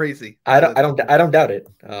gonna be crazy. I don't doubt it.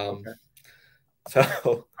 Okay.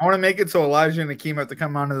 So I want to make it so Elijah and Akeem have to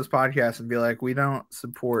come onto this podcast and be like, we don't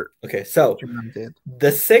support. Okay, so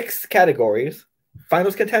the 6 categories: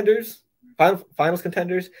 finals contenders, finals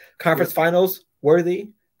contenders, conference finals worthy,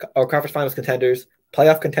 or conference finals contenders,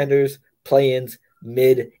 playoff contenders, play-ins,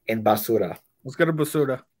 mid, and basura. Let's go to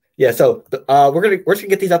basura. Yeah, so we're just gonna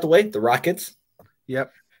get these out the way. The Rockets.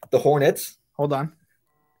 Yep. The Hornets. Hold on.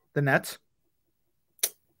 The Nets.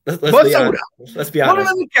 Let's be honest. Let's be honest. Put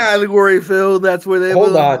them in the category, Phil. That's where they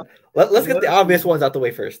hold on. Let's get the obvious ones out the way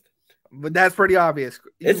first. But that's pretty obvious.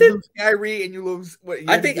 You lose Kyrie and you lose.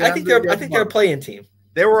 I think they're a play-in team.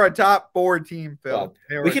 They were a top 4 team, Phil.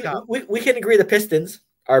 Well, we can agree the Pistons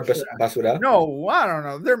are basura. No, I don't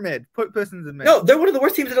know. They're mid. Put Pistons in mid. No, they're one of the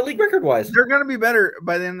worst teams in the league record-wise. They're going to be better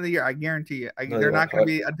by the end of the year. I guarantee you. They're not going to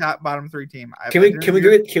be a top bottom 3 team. Can we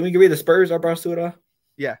agree the Spurs are basura?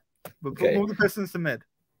 Yeah, but move the Pistons to mid.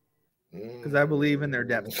 Because I believe in their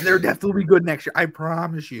depth. Their depth will be good next year. I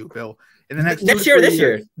promise you, Phil. In the next next year. This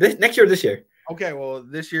year. Okay, well,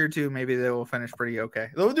 this year too, maybe they will finish pretty okay.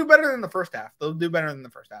 They'll do better than the first half. They'll be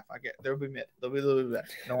mid. They'll be a little bit better.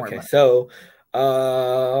 Don't worry about it. So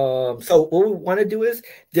what we want to do is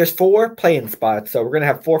there's 4 play-in spots. So we're gonna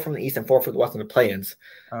have 4 from the East and 4 from the West on the play-ins.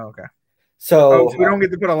 Oh, okay. So we don't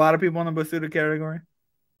get to put a lot of people in the Basura category?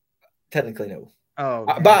 Technically, no. Oh,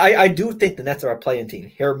 okay. But I do think the Nets are a play-in team.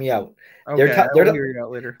 Hear me out. Okay, hear you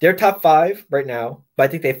out later. They're top 5 right now, but I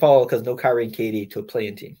think they fall because no Kyrie and KD to a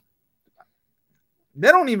play-in team. They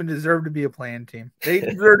don't even deserve to be a play-in team. They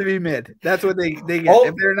deserve to be mid. That's what they get.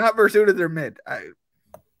 If they're not Basura, they're mid.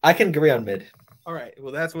 I can agree on mid. All right.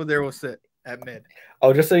 Well, that's where they will sit at mid.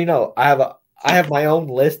 Oh, just so you know, I have my own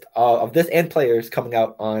list of this and players coming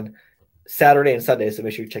out on Saturday and Sunday, so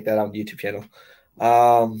make sure you check that out on the YouTube channel.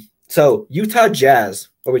 So Utah Jazz,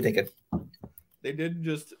 what are we thinking? They didn't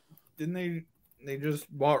they? They just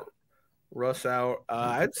bought Russ out.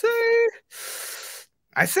 I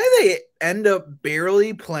say they end up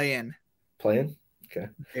barely playing. Playing? Okay.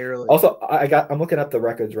 Barely. Also, I'm looking up the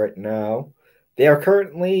records right now. They are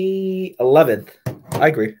currently 11th. I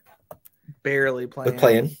agree. Barely playing. With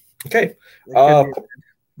playing. Okay.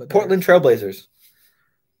 Portland Trailblazers.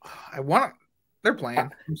 They're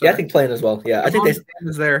playing. Yeah, I think playing as well. Yeah, I think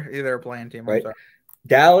they're a playing team. Right.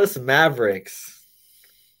 Dallas Mavericks.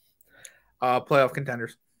 Playoff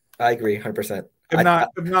contenders. I agree, 100%.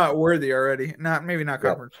 If not worthy already. Maybe not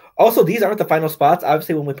conference. Also, these aren't the final spots.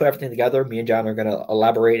 Obviously, when we put everything together, me and John are gonna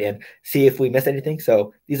elaborate and see if we missed anything.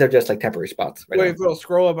 So these are just like temporary spots. Wait, Phil,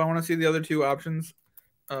 scroll up. I want to see the other 2 options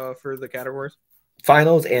for the categories.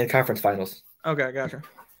 Finals and conference finals. Okay, gotcha.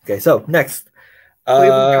 Okay, so next.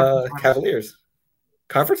 Cavaliers.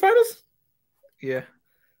 Conference finals? Yeah.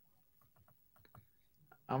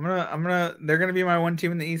 They're gonna be my one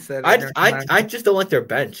team in the East. I just don't like their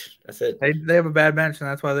bench. That's it. They have a bad bench, and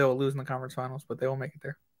that's why they will lose in the conference finals. But they will make it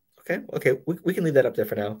there. Okay. We can leave that up there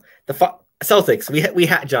for now. The Celtics. We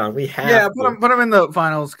had John. We have. Yeah, put them in the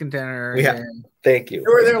finals contender. Thank you.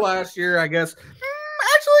 They were there last year, I guess.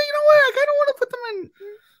 Actually, you know what? I kind of want to put them in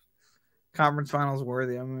conference finals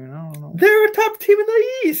worthy. I mean, I don't know. They're a top team in the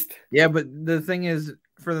East. Yeah, but the thing is,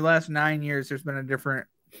 for the last 9 years, there's been a different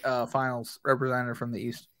finals representative from the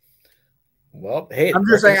East. Well, hey, I'm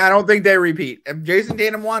just saying I don't think they repeat. If Jason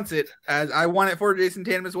Tatum wants it, as I want it for Jason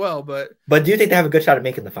Tatum as well, but do you think they have a good shot at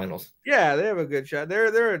making the finals? Yeah, they have a good shot.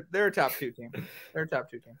 They're a top 2 team. They're a top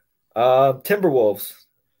 2 team. Timberwolves.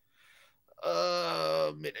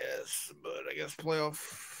 It is, but I guess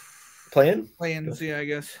playing, yeah, I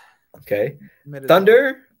guess. Okay.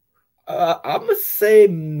 Thunder. I'm gonna say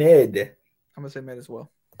mid. I'm gonna say mid as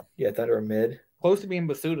well. Yeah, Thunder are mid. Close to being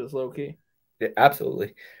Basudas, low key. Yeah,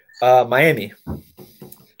 absolutely. Miami. We're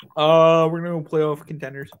gonna go playoff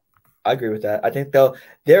contenders. I agree with that. I think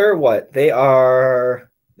they're what? They are.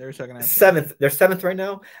 They're second half. 7th. They're 7th right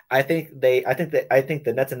now. I think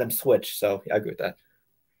the Nets and them switch. So yeah, I agree with that.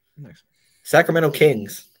 Nice. Sacramento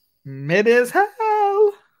Kings. Mid as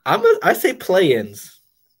hell. I say play-ins.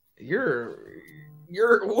 You're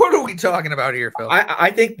what are we talking about here, Phil?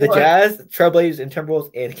 I think the Jazz, Trailblazers, and Timberwolves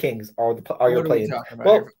and Kings are your play-ins.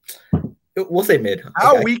 Well, we'll say mid.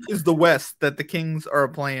 How weak is the West that the Kings are a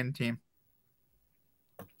play-in team?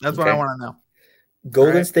 That's what I want to know.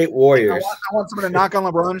 Golden State Warriors. I want someone to knock on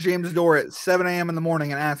LeBron James' door at 7 a.m. in the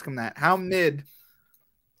morning and ask him that. How mid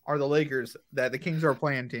are the Lakers that the Kings are a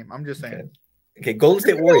play-in team? I'm just saying. Okay, Golden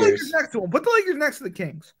State Warriors. Next to them. Put the Lakers next to the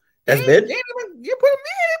Kings. As mid? You put them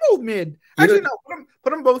both mid. Actually, no,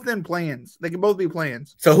 put them both in plans. They can both be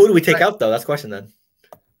plans. So who do we take out though? That's the question then.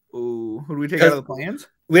 Ooh, who do we take out of the plans?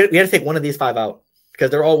 We had to take one of these 5 out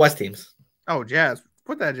because they're all West teams. Oh, Jazz.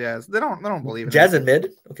 Put that Jazz. They don't believe in Jazz and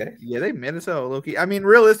mid. Okay. Yeah, they Minnesota, Loki. I mean,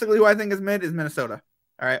 realistically, who I think is mid is Minnesota.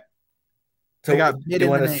 All right. So do you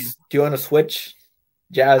want to switch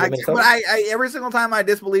Jazz and Minnesota? But every single time I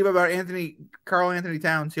disbelieve about Karl Anthony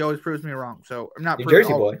Towns, he always proves me wrong. So I'm not New Jersey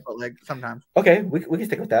boy, but like sometimes. Okay, we can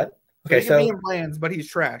stick with that. Okay, so he can be in plans, but he's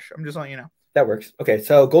trash. I'm just letting you know. That works. Okay,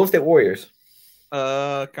 so Golden State Warriors.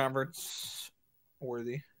 Conference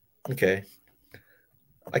worthy. Okay,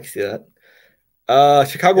 I can see that.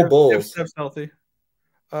 Chicago Bulls. Steph's healthy.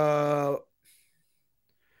 Are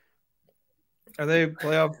they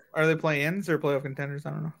playoff? Are they play-ins or playoff contenders? I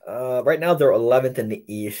don't know. Right now they're 11th in the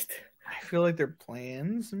East. I feel like they're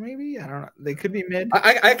play-ins. Maybe I don't know. They could be mid.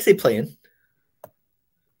 I can say play-in.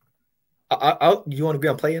 You want to be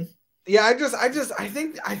on play-in? Yeah, I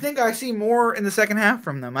think I see more in the second half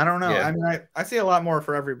from them. I don't know. Yeah. I mean, I see a lot more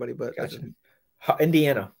for everybody, but gotcha.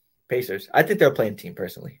 Indiana Pacers. I think they're a play-in team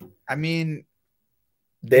personally. I mean,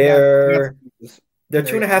 they're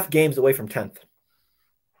 2.5 games away from 10th.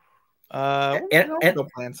 We'll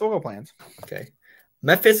go plans. Okay.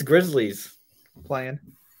 Memphis Grizzlies. Playing?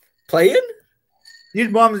 These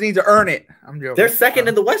bums need to earn it. I'm joking. They're second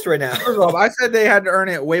in the West right now. First of all, I said they had to earn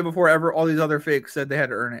it way before all these other fakes said they had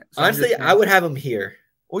to earn it. So honestly, I would have them here.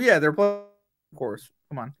 Well, yeah, they're playing, of course.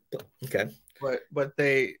 Come on. Okay. But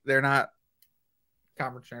they're not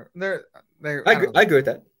conference champions. I agree with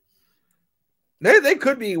that. They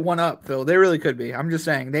could be one up, Phil. They really could be. I'm just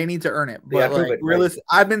saying they need to earn it. But right.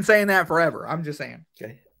 I've been saying that forever. I'm just saying.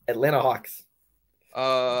 Okay. Atlanta Hawks.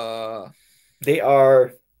 They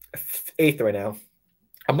are 8th right now.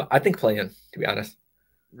 I think playing, to be honest.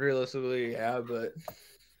 Realistically, yeah, but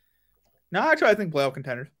no, actually, I think playoff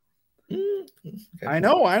contenders. Okay. I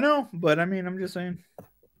know, but I mean, I'm just saying.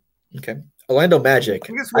 Okay. Orlando Magic.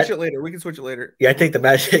 We can switch it later. Yeah, I think the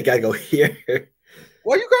Magic gotta go here.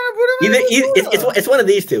 Why you gotta put them? It's one of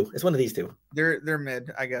these two. They're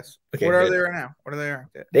mid, I guess. Okay, what are they right now? What are they at?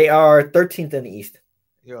 They are 13th in the East.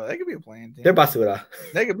 Yo, they could be a playing team. They're Basura.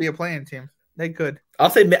 They could be a playing team. They could. I'll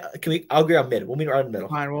say mid. I'll agree on mid. We'll meet right in the middle.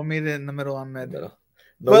 Fine, we'll meet it in the middle on mid. Milwaukee,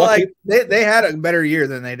 but like they had a better year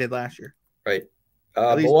than they did last year. Right.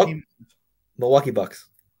 Milwaukee Bucks.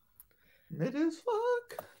 Mid as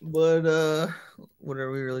fuck. But what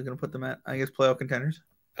are we really gonna put them at? I guess playoff contenders.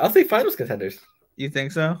 I'll say finals contenders. You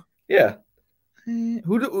think so? Yeah.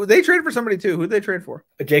 Who they traded for somebody too? Who did they trade for?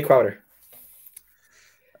 Jay Crowder.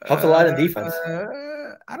 Helps a lot in defense.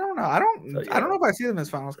 I don't know. I don't know if I see them as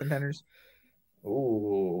finals contenders.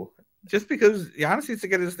 Ooh. Just because Giannis needs to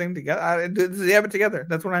get his thing together. Does he have it together?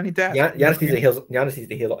 That's what I need to ask. Giannis needs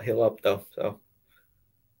to heal up though. So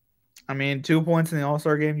I mean, 2 points in the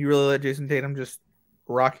All-Star game. You really let Jason Tatum just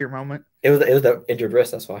rock your moment? It was the injured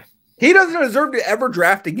wrist, that's why. He doesn't deserve to ever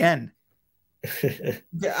draft again.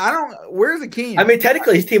 Where's Akeem? I mean,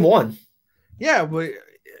 technically his team won. Yeah, but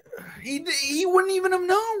he wouldn't even have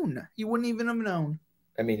known. He wouldn't even have known.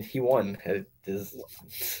 I mean, he won.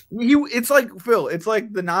 It's like Phil. It's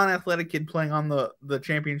like the non-athletic kid playing on the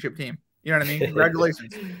championship team. You know what I mean?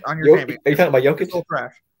 Congratulations on your champion. Are you talking about Jokic? It's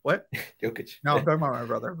trash. What? Jokic. No, I'm talking about my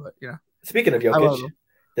brother. But you know. Speaking of Jokic,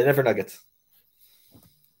 the Denver Nuggets.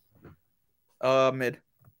 Mid.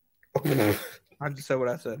 I just said what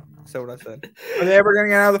I said. Are they ever going to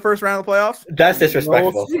get out of the first round of the playoffs? That's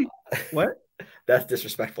disrespectful. What? That's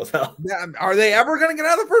disrespectful as hell. Yeah, are they ever going to get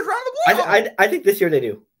out of the first round of the playoffs? I think this year they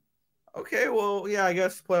do. Okay, well, yeah, I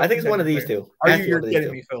guess. I think it's one of these two. You're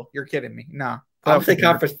kidding me, Phil? You're kidding me. Nah. I'm saying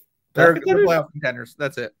conference. They're playoff contenders.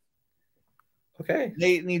 That's it. Okay.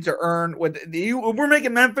 They need to earn what we're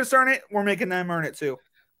making Memphis earn it. We're making them earn it too.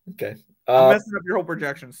 Okay. I'm messing up your whole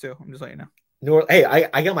projections too. I'm just letting you know. Hey,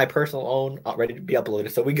 I got my personal own ready to be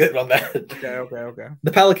uploaded, so we good on that. Okay.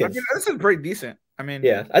 The Pelicans. I mean, this is pretty decent. I mean,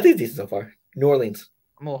 yeah, I think it's decent so far. New Orleans.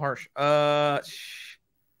 I'm a little harsh.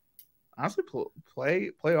 Honestly,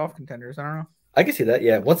 playoff contenders. I don't know. I can see that.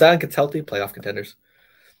 Yeah, once Zion gets healthy, playoff contenders.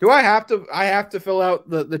 Do I have to? I have to fill out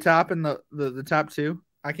the top and the top two.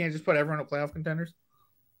 I can't just put everyone at playoff contenders.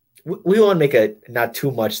 We want to make it not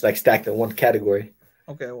too much like stacked in one category.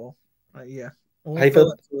 Okay, well, yeah. How you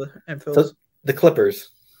feel? So the Clippers.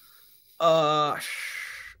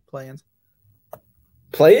 Play-ins.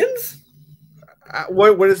 Play-ins?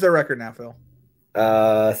 What is their record now, Phil?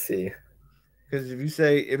 Let's see. Because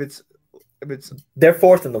if it's they're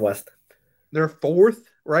 4th in the West. They're 4th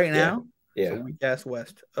right now. Yeah. So we guess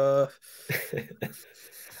West.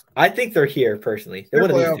 I think they're here personally. They're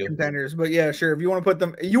They're one of these playoff two. contenders, but yeah, sure. If you want to put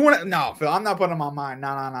them, no, Phil. I'm not putting them on mine.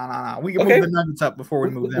 No. We can Okay. move the Nuggets up before we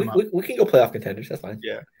move them up. We can go playoff contenders. That's fine.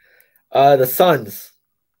 Yeah. The Suns.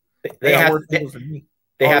 They have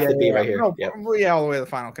to be right here. No, yeah, all the way to the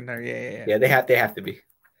final contender. Yeah. Yeah, they have to be.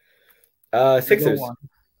 Sixers.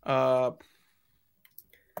 I'm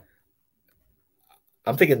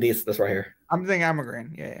thinking this right here. I'm thinking I'm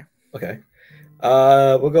agreeing. Yeah. Okay.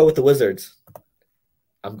 We'll go with the Wizards.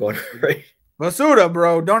 I'm going right. Masuda,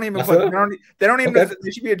 bro. Don't even put them. They don't even. Okay.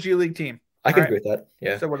 They should be a G League team. I can agree with that.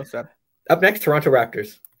 Yeah. So what I said. Up next, Toronto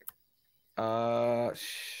Raptors.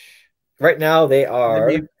 Right now they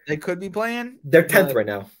are. They could be playing. They're 10th right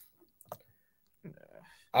now.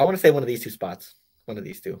 I want to say one of these two spots. One of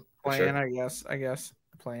these two. Playing, sure. I guess.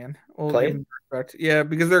 Playing. Playing? Yeah,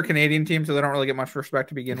 because they're a Canadian team, so they don't really get much respect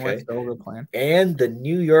to begin with. So they're playing. And the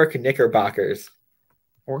New York Knickerbockers.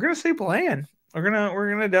 We're gonna say playing. We're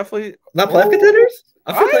gonna definitely not playoff contenders.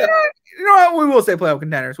 You know what? We will say playoff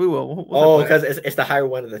contenders. We will. Because it's the higher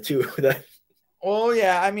one of the two. Oh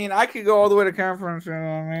yeah, I mean, I could go all the way to conference,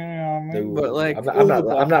 but like, I'm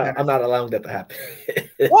not allowing that to happen.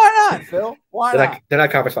 Why not, Phil? Why not? They're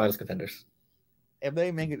not conference finals contenders. If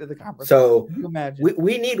they make it to the conference, so you imagine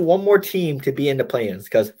we need one more team to be in the play-ins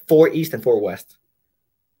because 4 East and 4 West.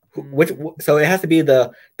 So it has to be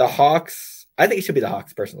the Hawks. I think it should be the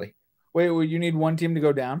Hawks personally. Wait, you need one team to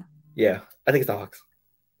go down? Yeah, I think it's the Hawks.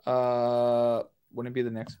 Wouldn't it be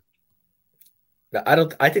the Knicks? No, I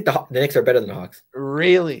don't. I think the Knicks are better than the Hawks.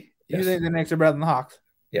 Really? Yes. You think the Knicks are better than the Hawks?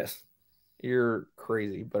 Yes. You're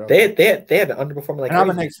crazy, but okay. they had been underperforming like. And I'm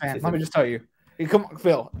a Knicks fan. Let me just tell you. Come on,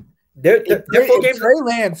 Phil. They're 4 games. Trey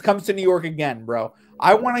Lance comes to New York again, bro.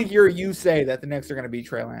 I want to hear you say that the Knicks are going to beat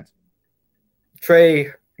Trey Lance.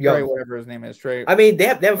 Trey, whatever his name is. Trey. I mean, they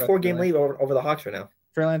have a 4-game lead over the Hawks right now.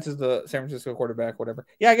 Trey Lance is the San Francisco quarterback, whatever.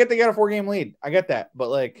 Yeah, I get they got a 4-game lead. I get that, but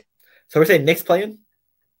like. So we're saying Knicks playing?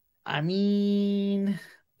 I mean,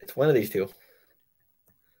 it's one of these two.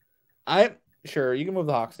 Sure you can move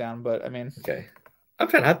the Hawks down, but I mean, okay. I'm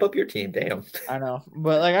trying to hype up your team. Damn. I know,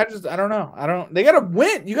 but like I don't know. They gotta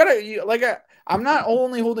win. I'm not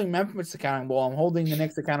only holding Memphis accountable. I'm holding the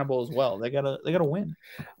Knicks accountable as well. They gotta win.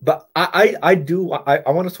 But I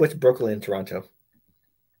want to switch Brooklyn and Toronto.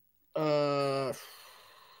 I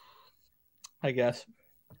guess.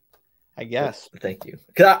 Thank you.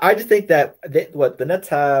 Because I just think that the Nets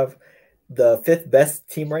have the 5th best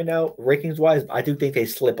team right now, rankings wise. I do think they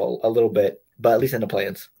slip a little bit, but at least in the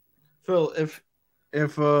play-ins. Phil, if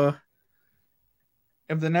the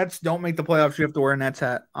Nets don't make the playoffs, you have to wear a Nets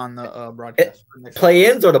hat on the broadcast.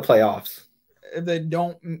 Play-ins or the playoffs? If they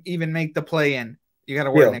don't even make the play-in, you got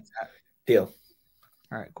to wear a Knicks hat. Deal.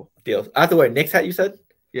 All right, cool. Deal. I have to wear a Knicks hat, you said?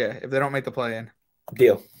 Yeah, if they don't make the play-in.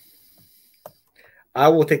 Deal. I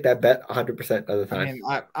will take that bet 100% of the time. I mean,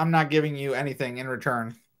 I'm not giving you anything in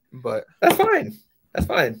return, but that's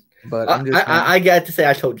fine. But I get to say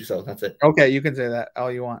I told you so. That's it. Okay, you can say that all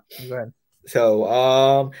you want. Go ahead. So,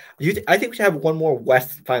 I think we should have one more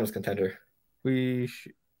West Finals contender. Yeah,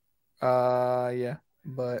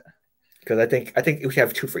 but because I think we should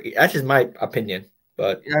have 2 for each. That's just my opinion.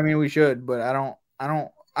 But I mean, we should. But I'm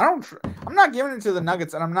not giving it to the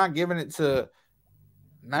Nuggets, and I'm not giving it to.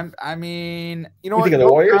 I mean, you know what? The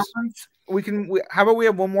Warriors? How about we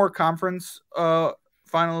have one more conference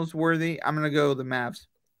finals worthy? I'm gonna go the Mavs.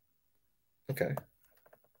 Okay.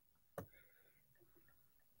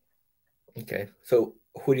 So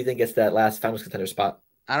who do you think gets that last finals contender spot?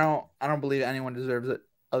 I don't believe anyone deserves it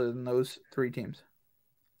other than those 3 teams.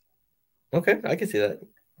 Okay, I can see that.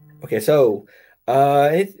 Okay, so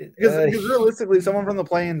because realistically, someone from the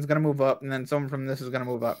play-in is going to move up, and then someone from this is going to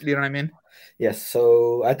move up. You know what I mean? Yes.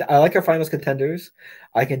 So I like our finals contenders.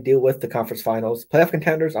 I can deal with the conference finals. Playoff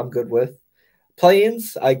contenders, I'm good with.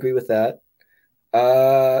 Play-ins, I agree with that.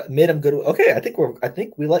 Mid, I'm good with. Okay, I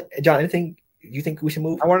think we like John. Anything you think we should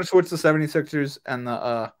move? I want to switch the 76ers and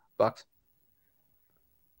the Bucks.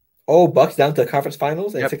 Oh, Bucks down to conference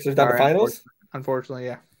finals and Sixers down to finals? Unfortunately,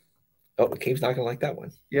 yeah. Oh, Cave's not going to like that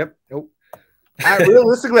one. Yep. Nope.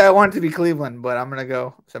 Realistically, I want it to be Cleveland, but I'm going to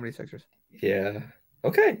go 76ers. Yeah.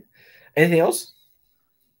 Okay. Anything else?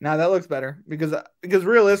 No, that looks better because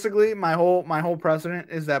realistically, my whole precedent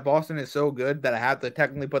is that Boston is so good that I have to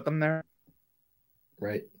technically put them there.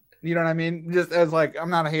 Right. You know what I mean? Just as like, I'm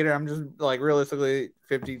not a hater. I'm just like realistically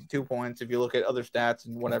 52 points. If you look at other stats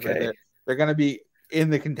and whatever, they're going to be in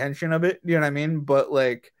the contention of it. You know what I mean? But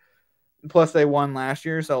like, plus they won last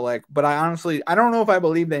year. So like, but I don't know if I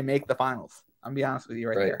believe they make the finals. I'm be honest with you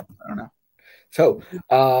right there. I don't know. So,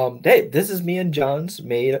 hey, this is me and John's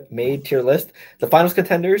made tier list. The finals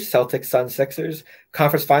contenders: Celtics, Suns, Sixers.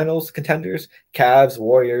 Conference finals contenders: Cavs,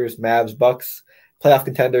 Warriors, Mavs, Bucks. Playoff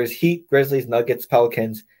contenders: Heat, Grizzlies, Nuggets,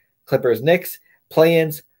 Pelicans, Clippers, Knicks.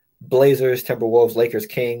 Play-ins: Blazers, Timberwolves, Lakers,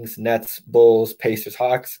 Kings, Nets, Bulls, Pacers,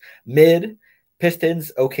 Hawks. Mid: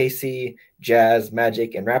 Pistons, OKC, Jazz,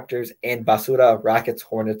 Magic, and Raptors. And Basura: Rockets,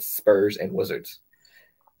 Hornets, Spurs, and Wizards.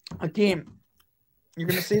 Akeem, you're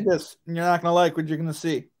gonna see this, and you're not gonna like what you're gonna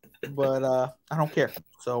see, but I don't care.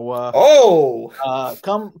 So,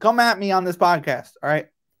 come at me on this podcast, all right?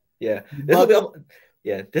 Yeah, this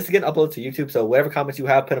is getting uploaded to YouTube. So whatever comments you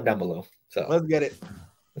have, put them down below. So let's get it.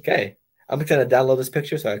 Okay, I'm just gonna download this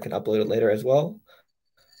picture so I can upload it later as well.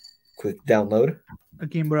 Quick download.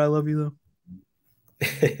 Akeem, but I love you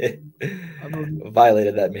though.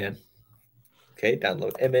 Violated that, man. Okay,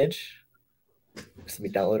 download image. Just let me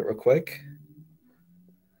download it real quick.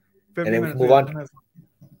 And then we can move on.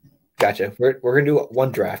 Gotcha. We're gonna do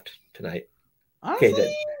one draft tonight. Honestly,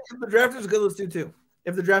 okay, if the draft is good, let's do two.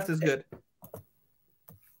 If the draft is good.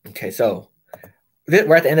 Okay, so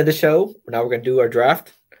we're at the end of the show. Now we're gonna do our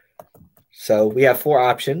draft. So we have 4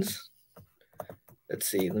 options. Let's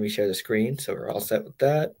see. Let me share the screen so we're all set with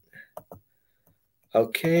that.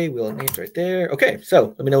 Okay, we'll names right there. Okay,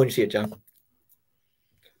 so let me know when you see it, John.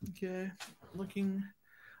 Okay, looking.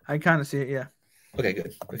 I kind of see it. Yeah. Okay,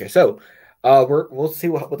 good. Okay, so we'll see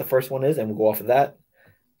what the first one is, and we'll go off of that.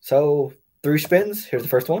 So 3 spins. Here's the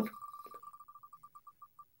first one.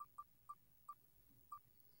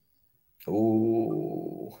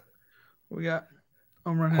 Ooh. We got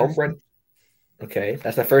home run. Home run. Okay,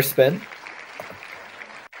 that's the first spin.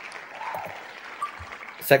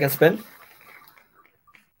 Second spin.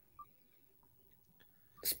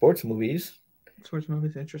 Sports movies. Sports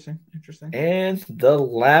movies, interesting. And the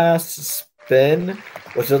last spin,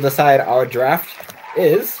 which will decide our draft,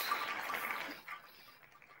 is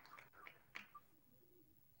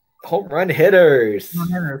home run hitters.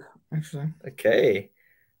 Interesting. Okay.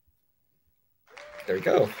 There we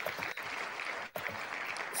go.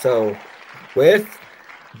 So, with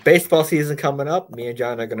baseball season coming up, me and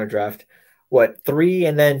John are going to draft, 3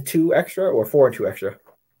 and then 2 extra, or 4 and 2 extra?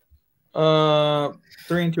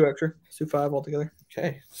 3 and 2 extra. Let's do 5 altogether.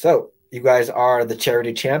 Okay. So, you guys are the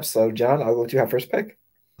charity champs. So, John, I'll let you have first pick.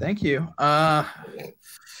 Thank you.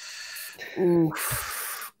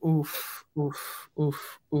 Oof. I'm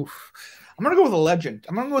going to go with a legend.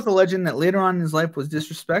 I'm going to go with a legend that later on in his life was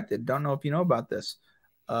disrespected. Don't know if you know about this.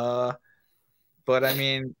 But I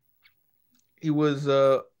mean, he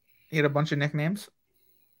had a bunch of nicknames.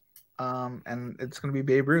 And it's going to be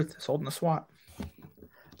Babe Ruth. He's holding the SWAT.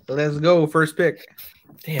 Let's go. First pick.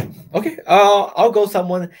 Damn. Okay. I'll go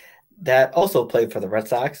someone that also played for the Red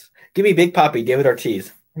Sox. Give me Big Papi, David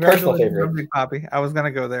Ortiz. Personal favorite. Big Papi. I was going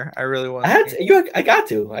to go there. I really was. I got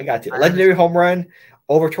to. Legendary home run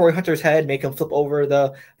over Torrey Hunter's head, make him flip over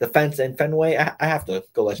the fence in Fenway. I have to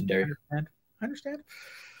go legendary. I understand.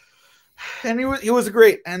 And he was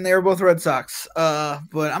great, and they were both Red Sox. But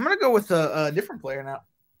I'm going to go with a different player now.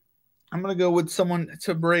 I'm going to go with someone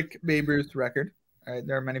to break Babe Ruth's record. All right,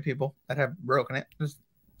 there are many people that have broken it. There's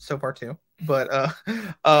so far 2. But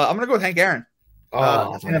I'm going to go with Hank Aaron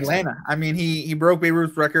in Atlanta. I mean, he broke Babe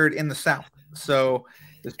Ruth's record in the South. So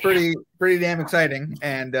it's pretty damn exciting.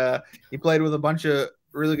 And he played with a bunch of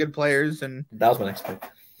really good players. And that was my next pick.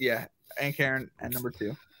 Yeah, Hank Aaron at number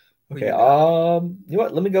 2. Okay. You know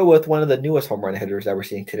what? Let me go with one of the newest home run hitters that we're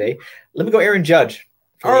seeing today. Let me go Aaron Judge.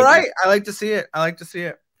 All right. I like to see it.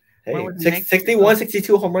 Hey, 61,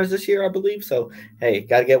 62 home runs this year, I believe. So, hey,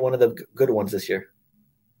 got to get one of the good ones this year.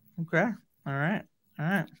 Okay. All right.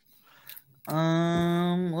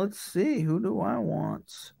 Let's see. Who do I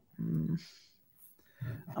want? I'm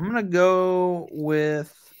going to go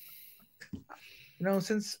with,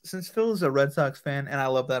 since Phil is a Red Sox fan, and I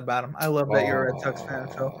love that about him. I love that you're a Red Sox fan,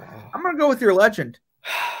 Phil. I'm going to go with your legend.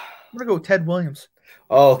 I'm going to go with Ted Williams.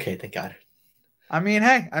 Oh, okay. Thank God. I mean,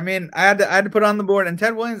 hey, I had to put on the board, and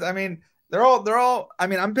Ted Williams. I mean, they're all. I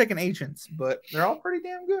mean, I'm picking ancients, but they're all pretty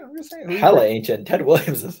damn good. I'm just saying. Hella ancient. Ted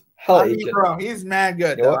Williams is hella ancient. Bro, he's mad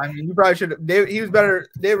good. Though. I mean, you probably should have. He was better.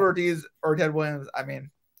 David Ortiz or Ted Williams. I mean,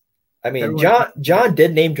 John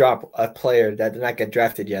did name drop a player that did not get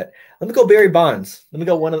drafted yet. Let me go Barry Bonds. Let me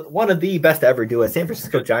go one of the best to ever do it. San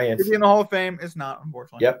Francisco Giants. Is he in the Hall of Fame? It's not,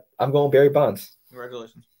 unfortunately. Yep, I'm going Barry Bonds.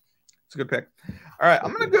 Congratulations. It's a good pick. All right,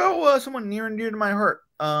 I'm gonna go someone near and dear to my heart.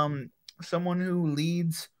 Someone who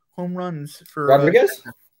leads home runs for Rodriguez.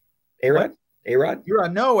 A-Rod.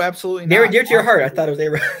 No, absolutely not. Near and dear to your heart. I thought it was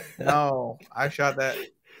A-Rod. No, I shot that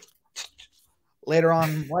later on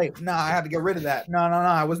in life. No, I had to get rid of that. No.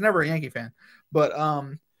 I was never a Yankee fan. But all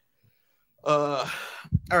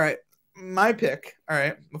right. My pick, all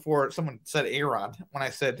right, before someone said A-Rod, when I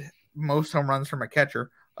said most home runs from a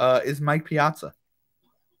catcher, is Mike Piazza,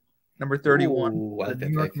 number 31, Ooh, I the like that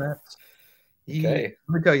New York pick. Mets. Okay.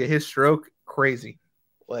 Let me tell you, his stroke, crazy.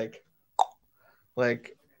 Like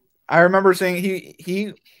I remember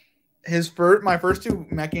saying my first two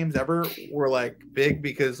Met games ever were like big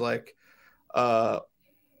because like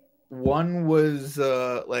one was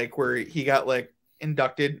like where he got like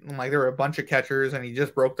inducted and like there were a bunch of catchers and he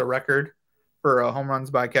just broke the record for home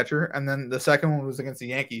runs by catcher, and then the second one was against the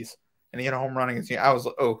Yankees and he had a home run against it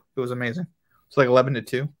was amazing. It's like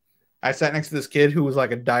 11-2. I sat next to this kid who was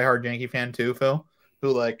like a diehard Yankee fan too, Phil,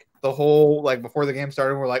 who like the whole like before the game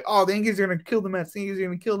started we're like, oh, the Yankees are gonna kill the Mets, the Yankees are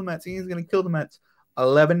gonna kill the Mets, the Yankees are gonna kill the Mets.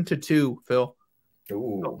 11-2, Phil.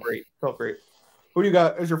 Ooh. Felt great. Who do you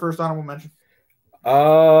got as your first honorable mention?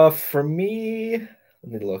 For me,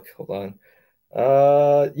 let me look. Hold on.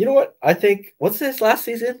 You know what? I think what's this last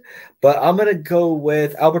season? But I'm gonna go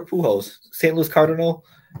with Albert Pujols, St. Louis Cardinal,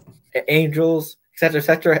 Angels, etc.,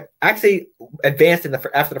 etc. Actually, advanced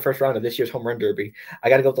after the first round of this year's home run derby. I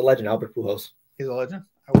got to go with the legend Albert Pujols. He's a legend.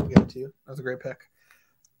 I will give it to you. That was a great pick.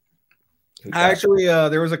 Actually,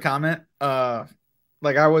 there was a comment.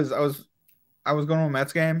 Like I was going to a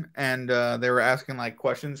Mets game and they were asking like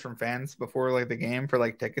questions from fans before like the game for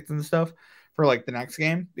like tickets and stuff for like the next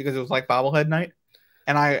game because it was like bobblehead night.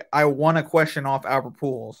 And I won a question off Albert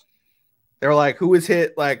Pujols. They were like, who's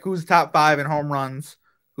top 5 in home runs?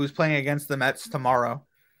 Who's playing against the Mets tomorrow?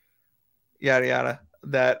 Yada yada.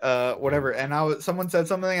 That whatever. And someone said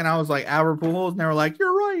something and I was like Albert Pujols and they were like,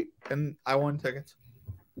 you're right. And I won tickets.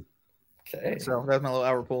 Okay. So that's my little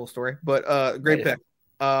Albert Pujols story. But great pick.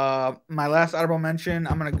 My last honorable mention,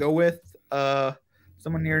 I'm gonna go with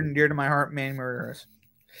someone near and dear to my heart, Manny Ramirez.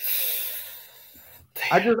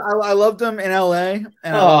 I loved him in LA,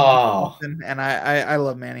 and I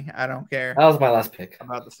love Manny. I don't care. That was my last pick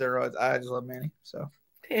about the steroids. I just love Manny. So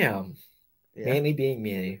damn, yeah. Manny being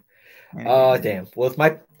Manny. Damn. Well,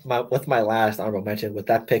 with my last honorable mention, with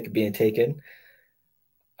that pick being taken,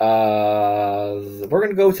 we're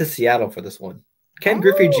gonna go to Seattle for this one. Ken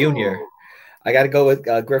Griffey Jr. I got to go with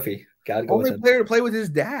Griffey. Got to go with him. Only player to play with his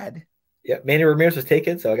dad. Yeah, Manny Ramirez was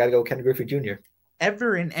taken, so I got to go with Ken Griffey Jr.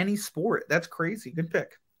 Ever in any sport. That's crazy. Good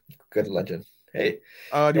pick. Good legend. Hey.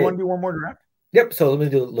 Do you want to do one more draft? Yep. So let me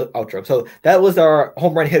do the outro. So that was our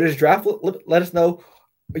home run hitters draft. Let us know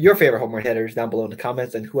your favorite home run hitters down below in the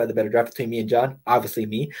comments and who had the better draft between me and John. Obviously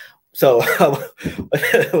me. So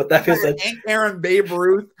with that being said, Hank Aaron, Babe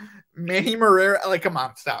Ruth, Manny Ramirez. Like, come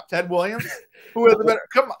on, stop. Ted Williams. Who has the better?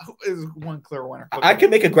 Come on, who is one clear winner? Okay. I can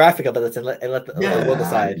make a graphic about this and let the world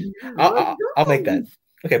decide. I'll make that.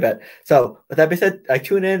 Okay, bet. So with that being said,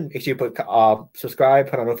 tune in. Make sure you put subscribe,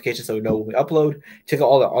 put on notifications so we know when we upload. Check out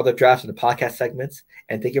all the other drafts and the podcast segments.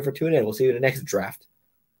 And thank you for tuning in. We'll see you in the next draft.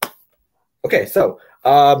 Okay, so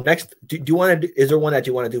next, do you want to? Is there one that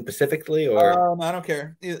you want to do specifically, or I don't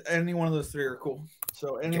care. Any one of those three are cool.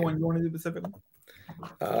 So anyone you want to do specifically?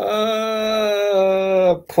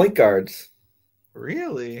 Point guards.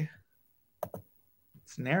 Really?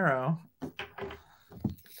 It's narrow.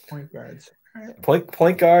 Point guards. All right.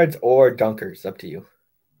 Point guards or dunkers, up to you.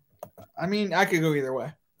 I mean, I could go either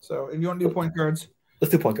way. So if you want to do point guards,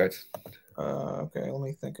 let's do point guards. Okay, let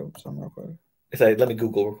me think of some real quick. Let me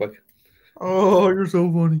Google real quick. Oh, you're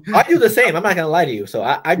so funny. I do the same. I'm not gonna lie to you. So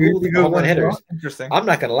I Google the home run hitters. Interesting. I'm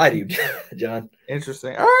not gonna lie to you, John.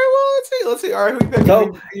 Interesting. All right. Well, let's see. All right, who you pick?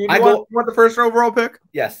 So you want the first overall pick?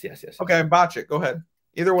 Yes. Okay, botch it. Go ahead.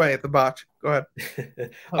 Either way, it's a botch. Go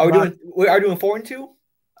ahead. Are we doing 4 and 2?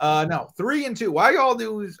 No, 3 and 2. Why y'all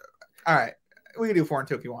do is all right. We can do 4 and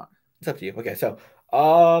 2 if you want. It's up to you. Okay, so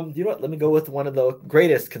you know what? Let me go with one of the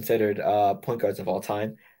greatest considered point guards of all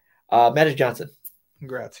time, Magic Johnson.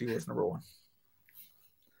 Congrats, he was number 1.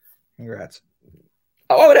 Congrats.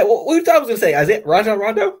 What I was gonna say? Is it Rajon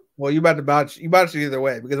Rondo? Well, you about to botch. You botched it either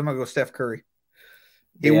way because I'm gonna go Steph Curry.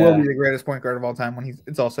 He will be the greatest point guard of all time when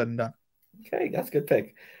it's all said and done. Okay, that's a good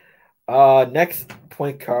pick. Next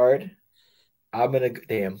point guard. I'm gonna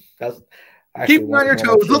That's keep on your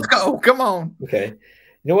toes. Let's go. Come on. Okay. You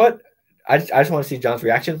know what? I just want to see John's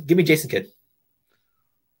reaction. Give me Jason Kidd.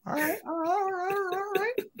 All right.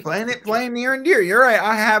 Playing near and dear. You're right.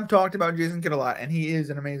 I have talked about Jason Kidd a lot, and he is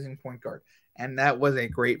an amazing point guard. And that was a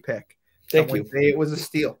great pick. Some would say it was a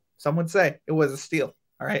steal. Some would say it was a steal.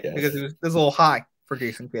 All right, yes. Because it was a little high for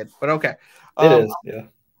Jason Kidd. But okay. It is, yeah.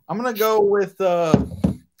 I'm gonna go with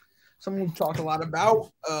someone we've talked a lot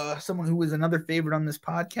about, someone who is another favorite on this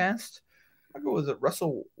podcast. I'll go with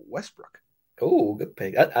Russell Westbrook. Oh, good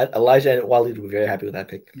pick. Elijah and Waleed will be very happy with that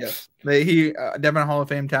pick. Yes, he definitely Hall of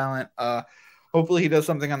Fame talent. Hopefully he does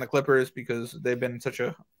something on the Clippers because they've been such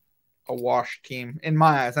a wash team in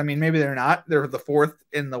my eyes. I mean, maybe they're not. They're the fourth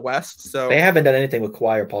in the West, so they haven't done anything with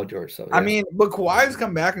Kawhi or Paul George. So yeah. I mean, but Kawhi's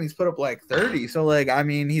come back and he's put up like 30. So like, I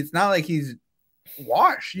mean, he's not like he's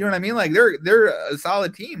washed. You know what I mean? Like they're a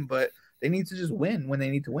solid team, but they need to just win when they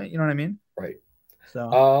need to win. You know what I mean? Right.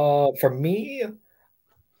 So for me,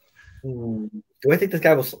 do I think this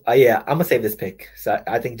guy was? Yeah, I'm gonna save this pick. So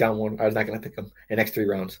I think John won. I was not gonna pick him in the next 3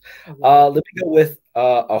 rounds. Let me go with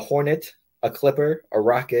a Hornet, a Clipper, a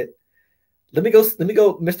Rocket. Let me go,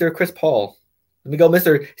 Mr. Chris Paul. Let me go,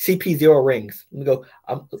 Mr. CP0 rings. Let me go.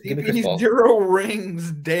 Give me Chris Paul. 0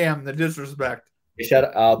 rings. Damn the disrespect. Shout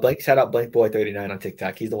out BlankBoy39 on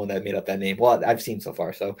TikTok. He's the one that made up that name. Well, I've seen so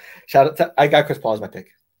far. So shout out. I got Chris Paul as my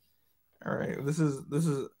pick. All right, this is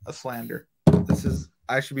a slander.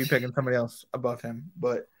 I should be picking somebody else above him,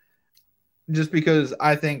 but just because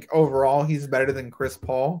I think overall he's better than Chris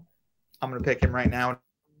Paul, I'm gonna pick him right now.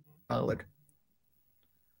 Lillard.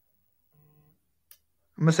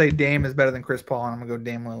 I'm gonna say Dame is better than Chris Paul, and I'm gonna go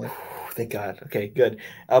Dame Lillard. Thank God. Okay, good.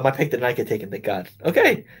 My pick did not get taken. Thank God.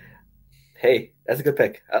 Okay. Hey, that's a good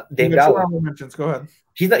pick. Dame Dollar. Mentions. Go ahead.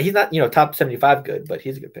 He's not top 75 good, but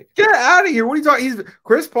he's a good pick. Get out of here. What are you talking? He's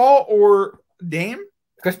Chris Paul or Dame?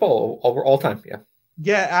 Chris Paul over all time. Yeah.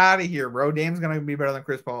 Get out of here, bro. Dame's gonna be better than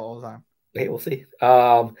Chris Paul all the time. Okay, we'll see.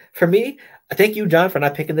 For me, thank you, John, for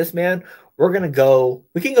not picking this man. We can go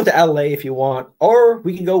to LA if you want, or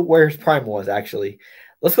we can go where his prime was, actually.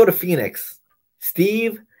 Let's go to Phoenix.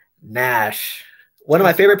 Steve Nash. One of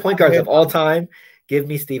my favorite point guards of all time. Give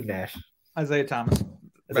me Steve Nash. Isaiah Thomas.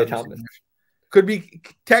 Thomas. Could be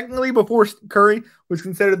technically before Curry was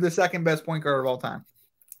considered the second best point guard of all time.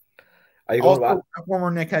 Are you going with a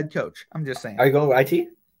former Knicks head coach? I'm just saying. Are you going with IT?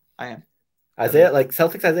 I am.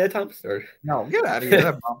 Celtics Isaiah Thomas? Or no, get out of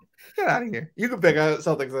here. Get out of here. You can pick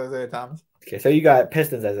Celtics Isaiah Thomas. Okay, so you got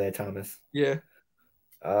Pistons Isaiah Thomas. Yeah.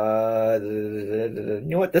 You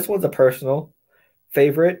know what? This one's a personal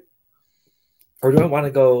favorite. Or do I want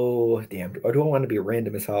to go? Or do I want to be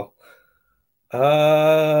random as hell?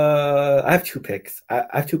 I have 2 picks. I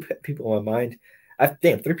have 2 people in my mind.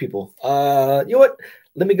 3 people. You know what?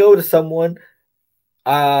 Let me go to someone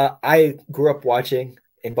I grew up watching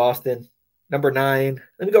in Boston. Number 9.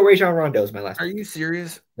 Let me go. Rajon Rondo is my last. Are you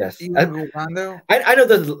serious? Yes. Rondo? I know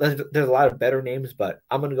there's a lot of better names, but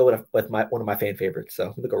I'm gonna go with one of my fan favorites. So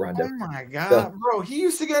I'm gonna go Rondo. Oh my god, bro! He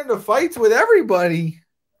used to get into fights with everybody.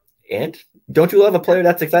 And don't you love a player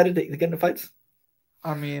that's excited to get into fights?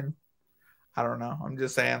 I mean, I don't know. I'm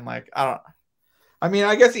just saying, like, I mean,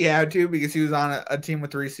 I guess he had to because he was on a team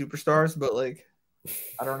with 3 superstars, but like,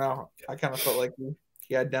 I don't know. I kind of felt like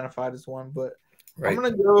he identified as one, but right. I'm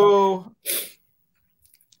gonna go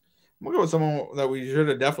with someone that we should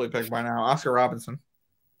have definitely picked by now. Oscar Robinson.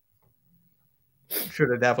 Should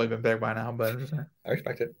have definitely been picked by now, but I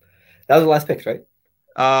respect it. That was the last picks, right?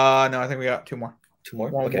 No, I think we got 2 more. 2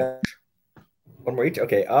 more? Okay. One more each?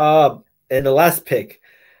 Okay. And the last pick,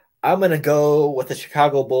 I'm gonna go with a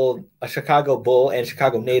Chicago Bull and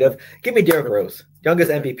Chicago native. Give me Derrick Rose,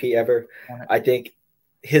 youngest MVP ever. I think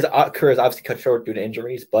his career is obviously cut short due to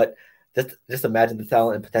injuries, but just imagine the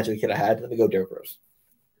talent and potential he could have had. Let me go Derrick Rose.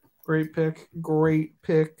 Great pick.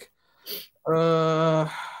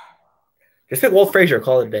 Just pick Walt Frazier.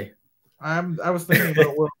 Call it a day. I was thinking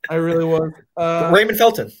about Walt. I really was. Raymond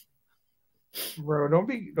Felton. Bro, don't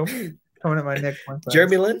be coming at my neck.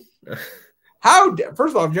 Jeremy Lin.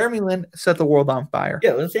 First of all, Jeremy Lin set the world on fire.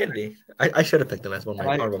 Yeah, insanity. I should have picked him as one of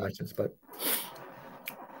my honorable mentions, but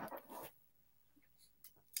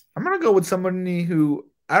I'm gonna go with somebody who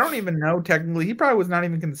I don't even know technically. He probably was not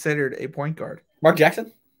even considered a point guard. Mark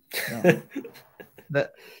Jackson. No.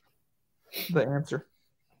 the answer.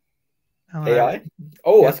 AI.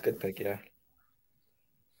 Oh, that's a good pick. Yeah.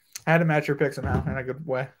 I had to match your picks somehow in a good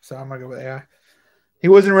way, so I'm gonna go with AI. He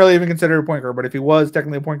wasn't really even considered a point guard, but if he was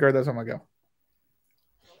technically a point guard, that's where I'm gonna go.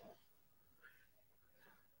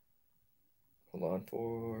 Hold on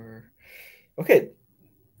for. Okay.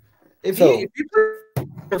 If you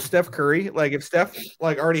Steph Curry, like if Steph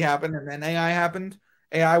like already happened and then AI happened,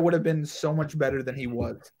 AI would have been so much better than he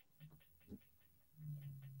was.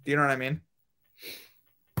 Do you know what I mean?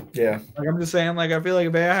 Yeah. Like I'm just saying, like I feel like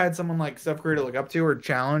if AI had someone like Steph Curry to look up to or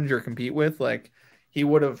challenge or compete with, like he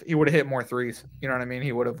would have hit more threes. You know what I mean?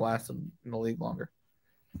 He would have lasted in the league longer.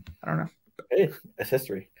 I don't know. Hey, it's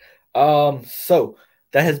history. So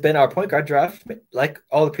that has been our point guard draft. Like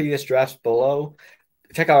all the previous drafts below,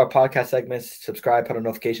 check out our podcast segments, subscribe, put on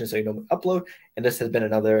notifications so you know when we upload. And this has been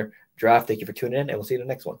another draft. Thank you for tuning in, and we'll see you in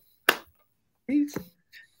the next one. Peace.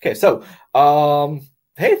 Okay, so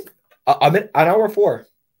hey, I'm at an hour 4.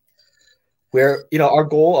 We're, our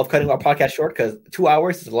goal of cutting our podcast short, because 2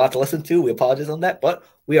 hours is a lot to listen to. We apologize on that, but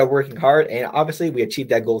we are working hard, and obviously we achieved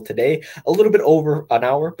that goal today. A little bit over an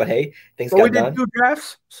hour, but hey, things got done. We did 2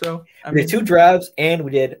 drafts, so we did 2 drafts, and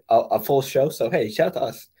we did a full show. So hey, shout out to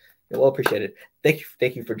us. Well appreciated.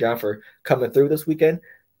 Thank you for John for coming through this weekend.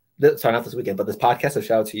 Sorry, not this weekend, but this podcast. So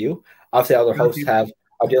shout out to you. Obviously, other hosts are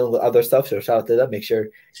dealing with other stuff, so shout out to them. Make sure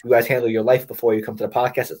you guys handle your life before you come to the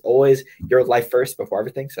podcast. As always, your life first before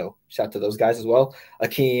everything. So shout out to those guys as well.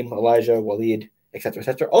 Akeem, Elijah, Waleed, etc.,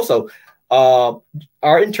 etc. Also,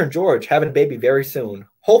 our intern George having a baby very soon.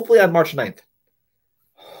 Hopefully on March 9th.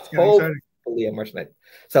 Hopefully on March 9th.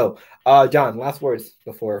 So, John, last words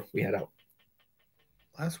before we head out.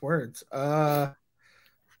 Last words. I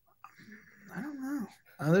don't know.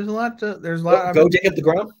 There's a lot. Go Jacob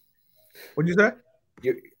deGrom. What'd you say?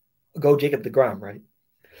 Go Jacob deGrom, right?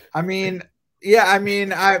 I mean, yeah. I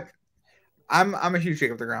mean, I'm a huge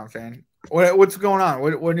Jacob deGrom fan. What's going on?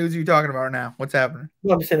 What news are you talking about now? What's happening?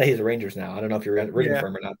 Well, I'm just saying that he's a Rangers now. I don't know if you're rooting for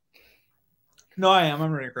him or not. No, I am.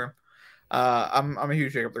 I'm rooting for him. I'm a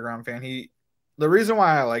huge Jacob deGrom fan. The reason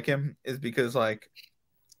why I like him is because like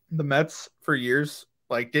the Mets for years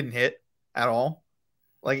like didn't hit at all.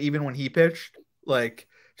 Like even when he pitched, like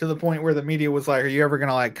to the point where the media was like, "Are you ever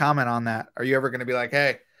gonna like comment on that? Are you ever gonna be like,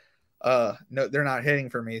 hey, no, they're not hitting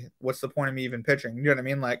for me. What's the point of me even pitching?" You know what I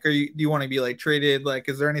mean? Like, do you want to be like traded? Like,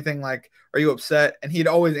 is there anything like, are you upset? And he'd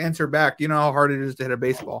always answer back, "You know how hard it is to hit a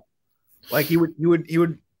baseball." Like he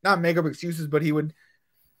would not make up excuses, but he would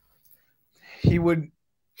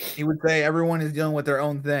say everyone is dealing with their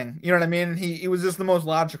own thing. You know what I mean? He was just the most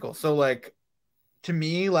logical. So like to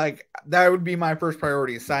me, like that would be my first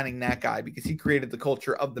priority is signing that guy because he created the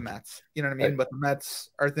culture of the Mets. You know what I mean? Right. But the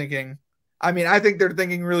Mets are thinking, I mean, I think they're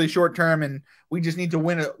thinking really short term and we just need to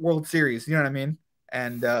win a World Series. You know what I mean?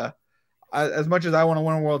 And as much as I want to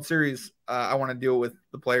win a World Series, I want to deal with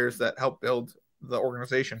the players that help build the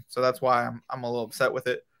organization. So that's why I'm a little upset with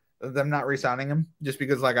it. Them not re-signing him just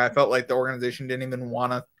because like I felt like the organization didn't even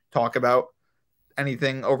want to talk about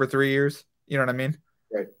anything over 3 years. You know what I mean?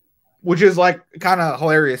 Right. Which is like kind of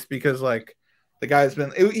hilarious because like the guy's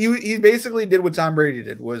been he basically did what Tom Brady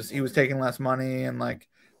did was he was taking less money and like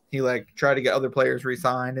he like tried to get other players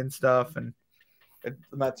re-signed and stuff and the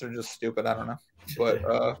Mets are just stupid. I don't know, but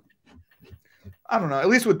I don't know. At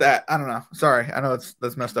least with that, I don't know. Sorry, I know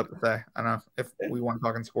that's messed up to say. I know if we want to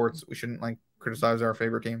talk in sports, we shouldn't like criticize our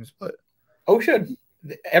favorite teams, but we should.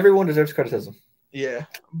 Everyone deserves criticism. Yeah,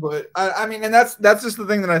 but I mean, and that's just the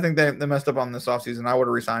thing that I think they messed up on this offseason. I would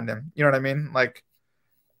have re-signed him. You know what I mean? Like,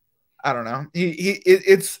 I don't know.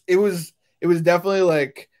 It was definitely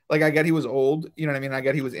like I get he was old. You know what I mean? I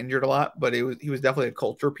get he was injured a lot, but he was definitely a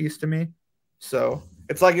culture piece to me. So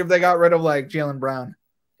it's like if they got rid of like Jaylen Brown.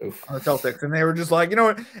 Oof. On the Celtics, and they were just like, you know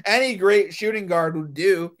what, any great shooting guard would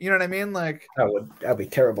do. You know what I mean? Like that'd be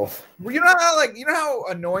terrible. Well, you know how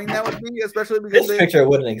annoying that would be, especially because this picture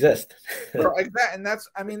wouldn't exist. Like that, and that's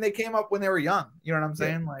I mean, they came up when they were young. You know what I'm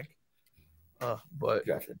saying? Yeah. Like, but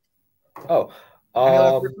drafted.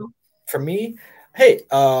 For me, hey,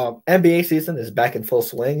 NBA season is back in full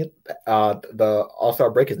swing. The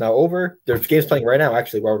All-Star break is now over. There's games playing right now,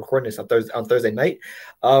 actually, while we're recording this on Thursday night.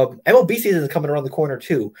 MLB season is coming around the corner,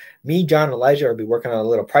 too. Me, John, and Elijah will be working on a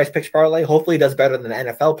little price picks parlay. Hopefully it does better than the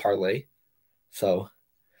NFL parlay. So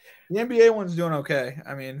the NBA one's doing okay.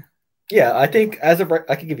 I mean, yeah, I think I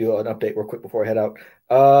can give you an update real quick before I head out.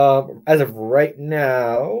 As of right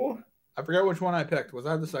now, I forgot which one I picked. Was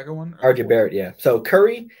I the second one? RJ Barrett, yeah. So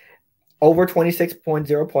Curry over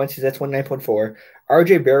 26.0 points. He's at 29.4.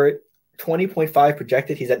 RJ Barrett, 20.5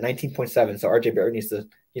 projected. He's at 19.7. So RJ Barrett needs to,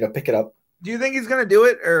 pick it up. Do you think he's going to do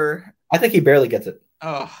it or? I think he barely gets it.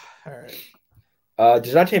 Oh, all right.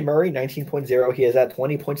 DeJounte Murray, 19.0. He is at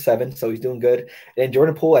 20.7. So he's doing good. And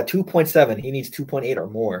Jordan Poole at 2.7. He needs 2.8 or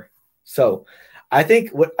more. So I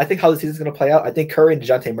think how the season is going to play out, I think Curry and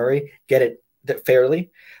DeJounte Murray get it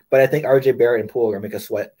fairly. But I think RJ Barrett and Poole are going to make a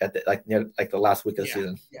sweat at the last week of the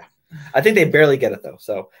season. Yeah. I think they barely get it though.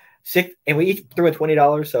 So and we each threw in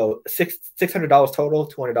 $20, so $600 total,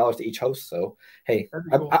 $200 to each host. So hey,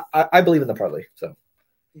 cool. I believe in the parlay. So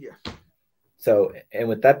yeah. So and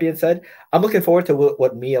with that being said, I'm looking forward to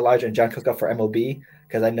what me, Elijah, and John cook up for MLB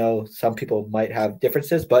because I know some people might have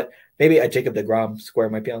differences, but maybe a Jacob deGrom square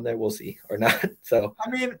might be on there. We'll see or not. So I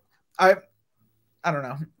mean, I don't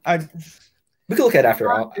know. We can look at it after.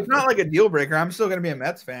 It's not like a deal breaker. I'm still going to be a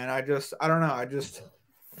Mets fan. I don't know.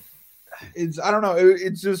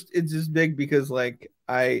 It's just big because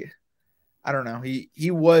I don't know.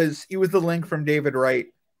 He was the link from David Wright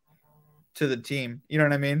to the team. You know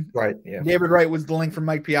what I mean? Right. Yeah. David Wright was the link from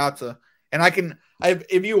Mike Piazza, and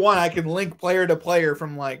if you want, I can link player to player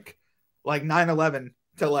from like 9/11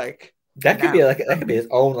 to like that could now. that could be his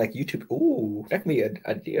own like YouTube. Ooh, that could be an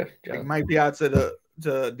idea. John. Like Mike Piazza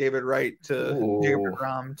to David Wright to Jacob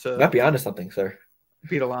Ram to might be onto something, sir.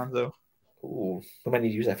 Pete Alonso. Ooh, we might need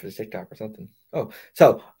to use that for the TikTok or something. Oh,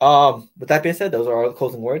 so with that being said, those are our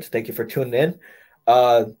closing words. Thank you for tuning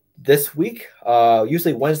in. This week,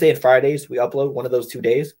 usually Wednesday and Fridays, we upload one of those 2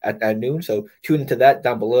 days at noon. So tune into that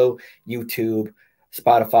down below, YouTube,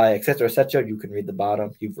 Spotify, etc., etc. You can read the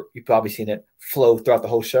bottom. You've probably seen it flow throughout the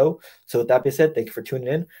whole show. So with that being said, thank you for tuning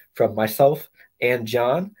in. From myself and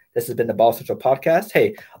John, this has been the Ball Central Podcast.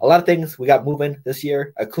 Hey, a lot of things we got moving this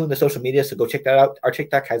year, including the social media, so go check that out. Our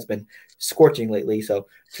TikTok has been scorching lately, so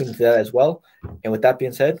tune into that as well. And with that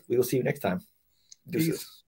being said, we will see you next time. Deuces. Peace.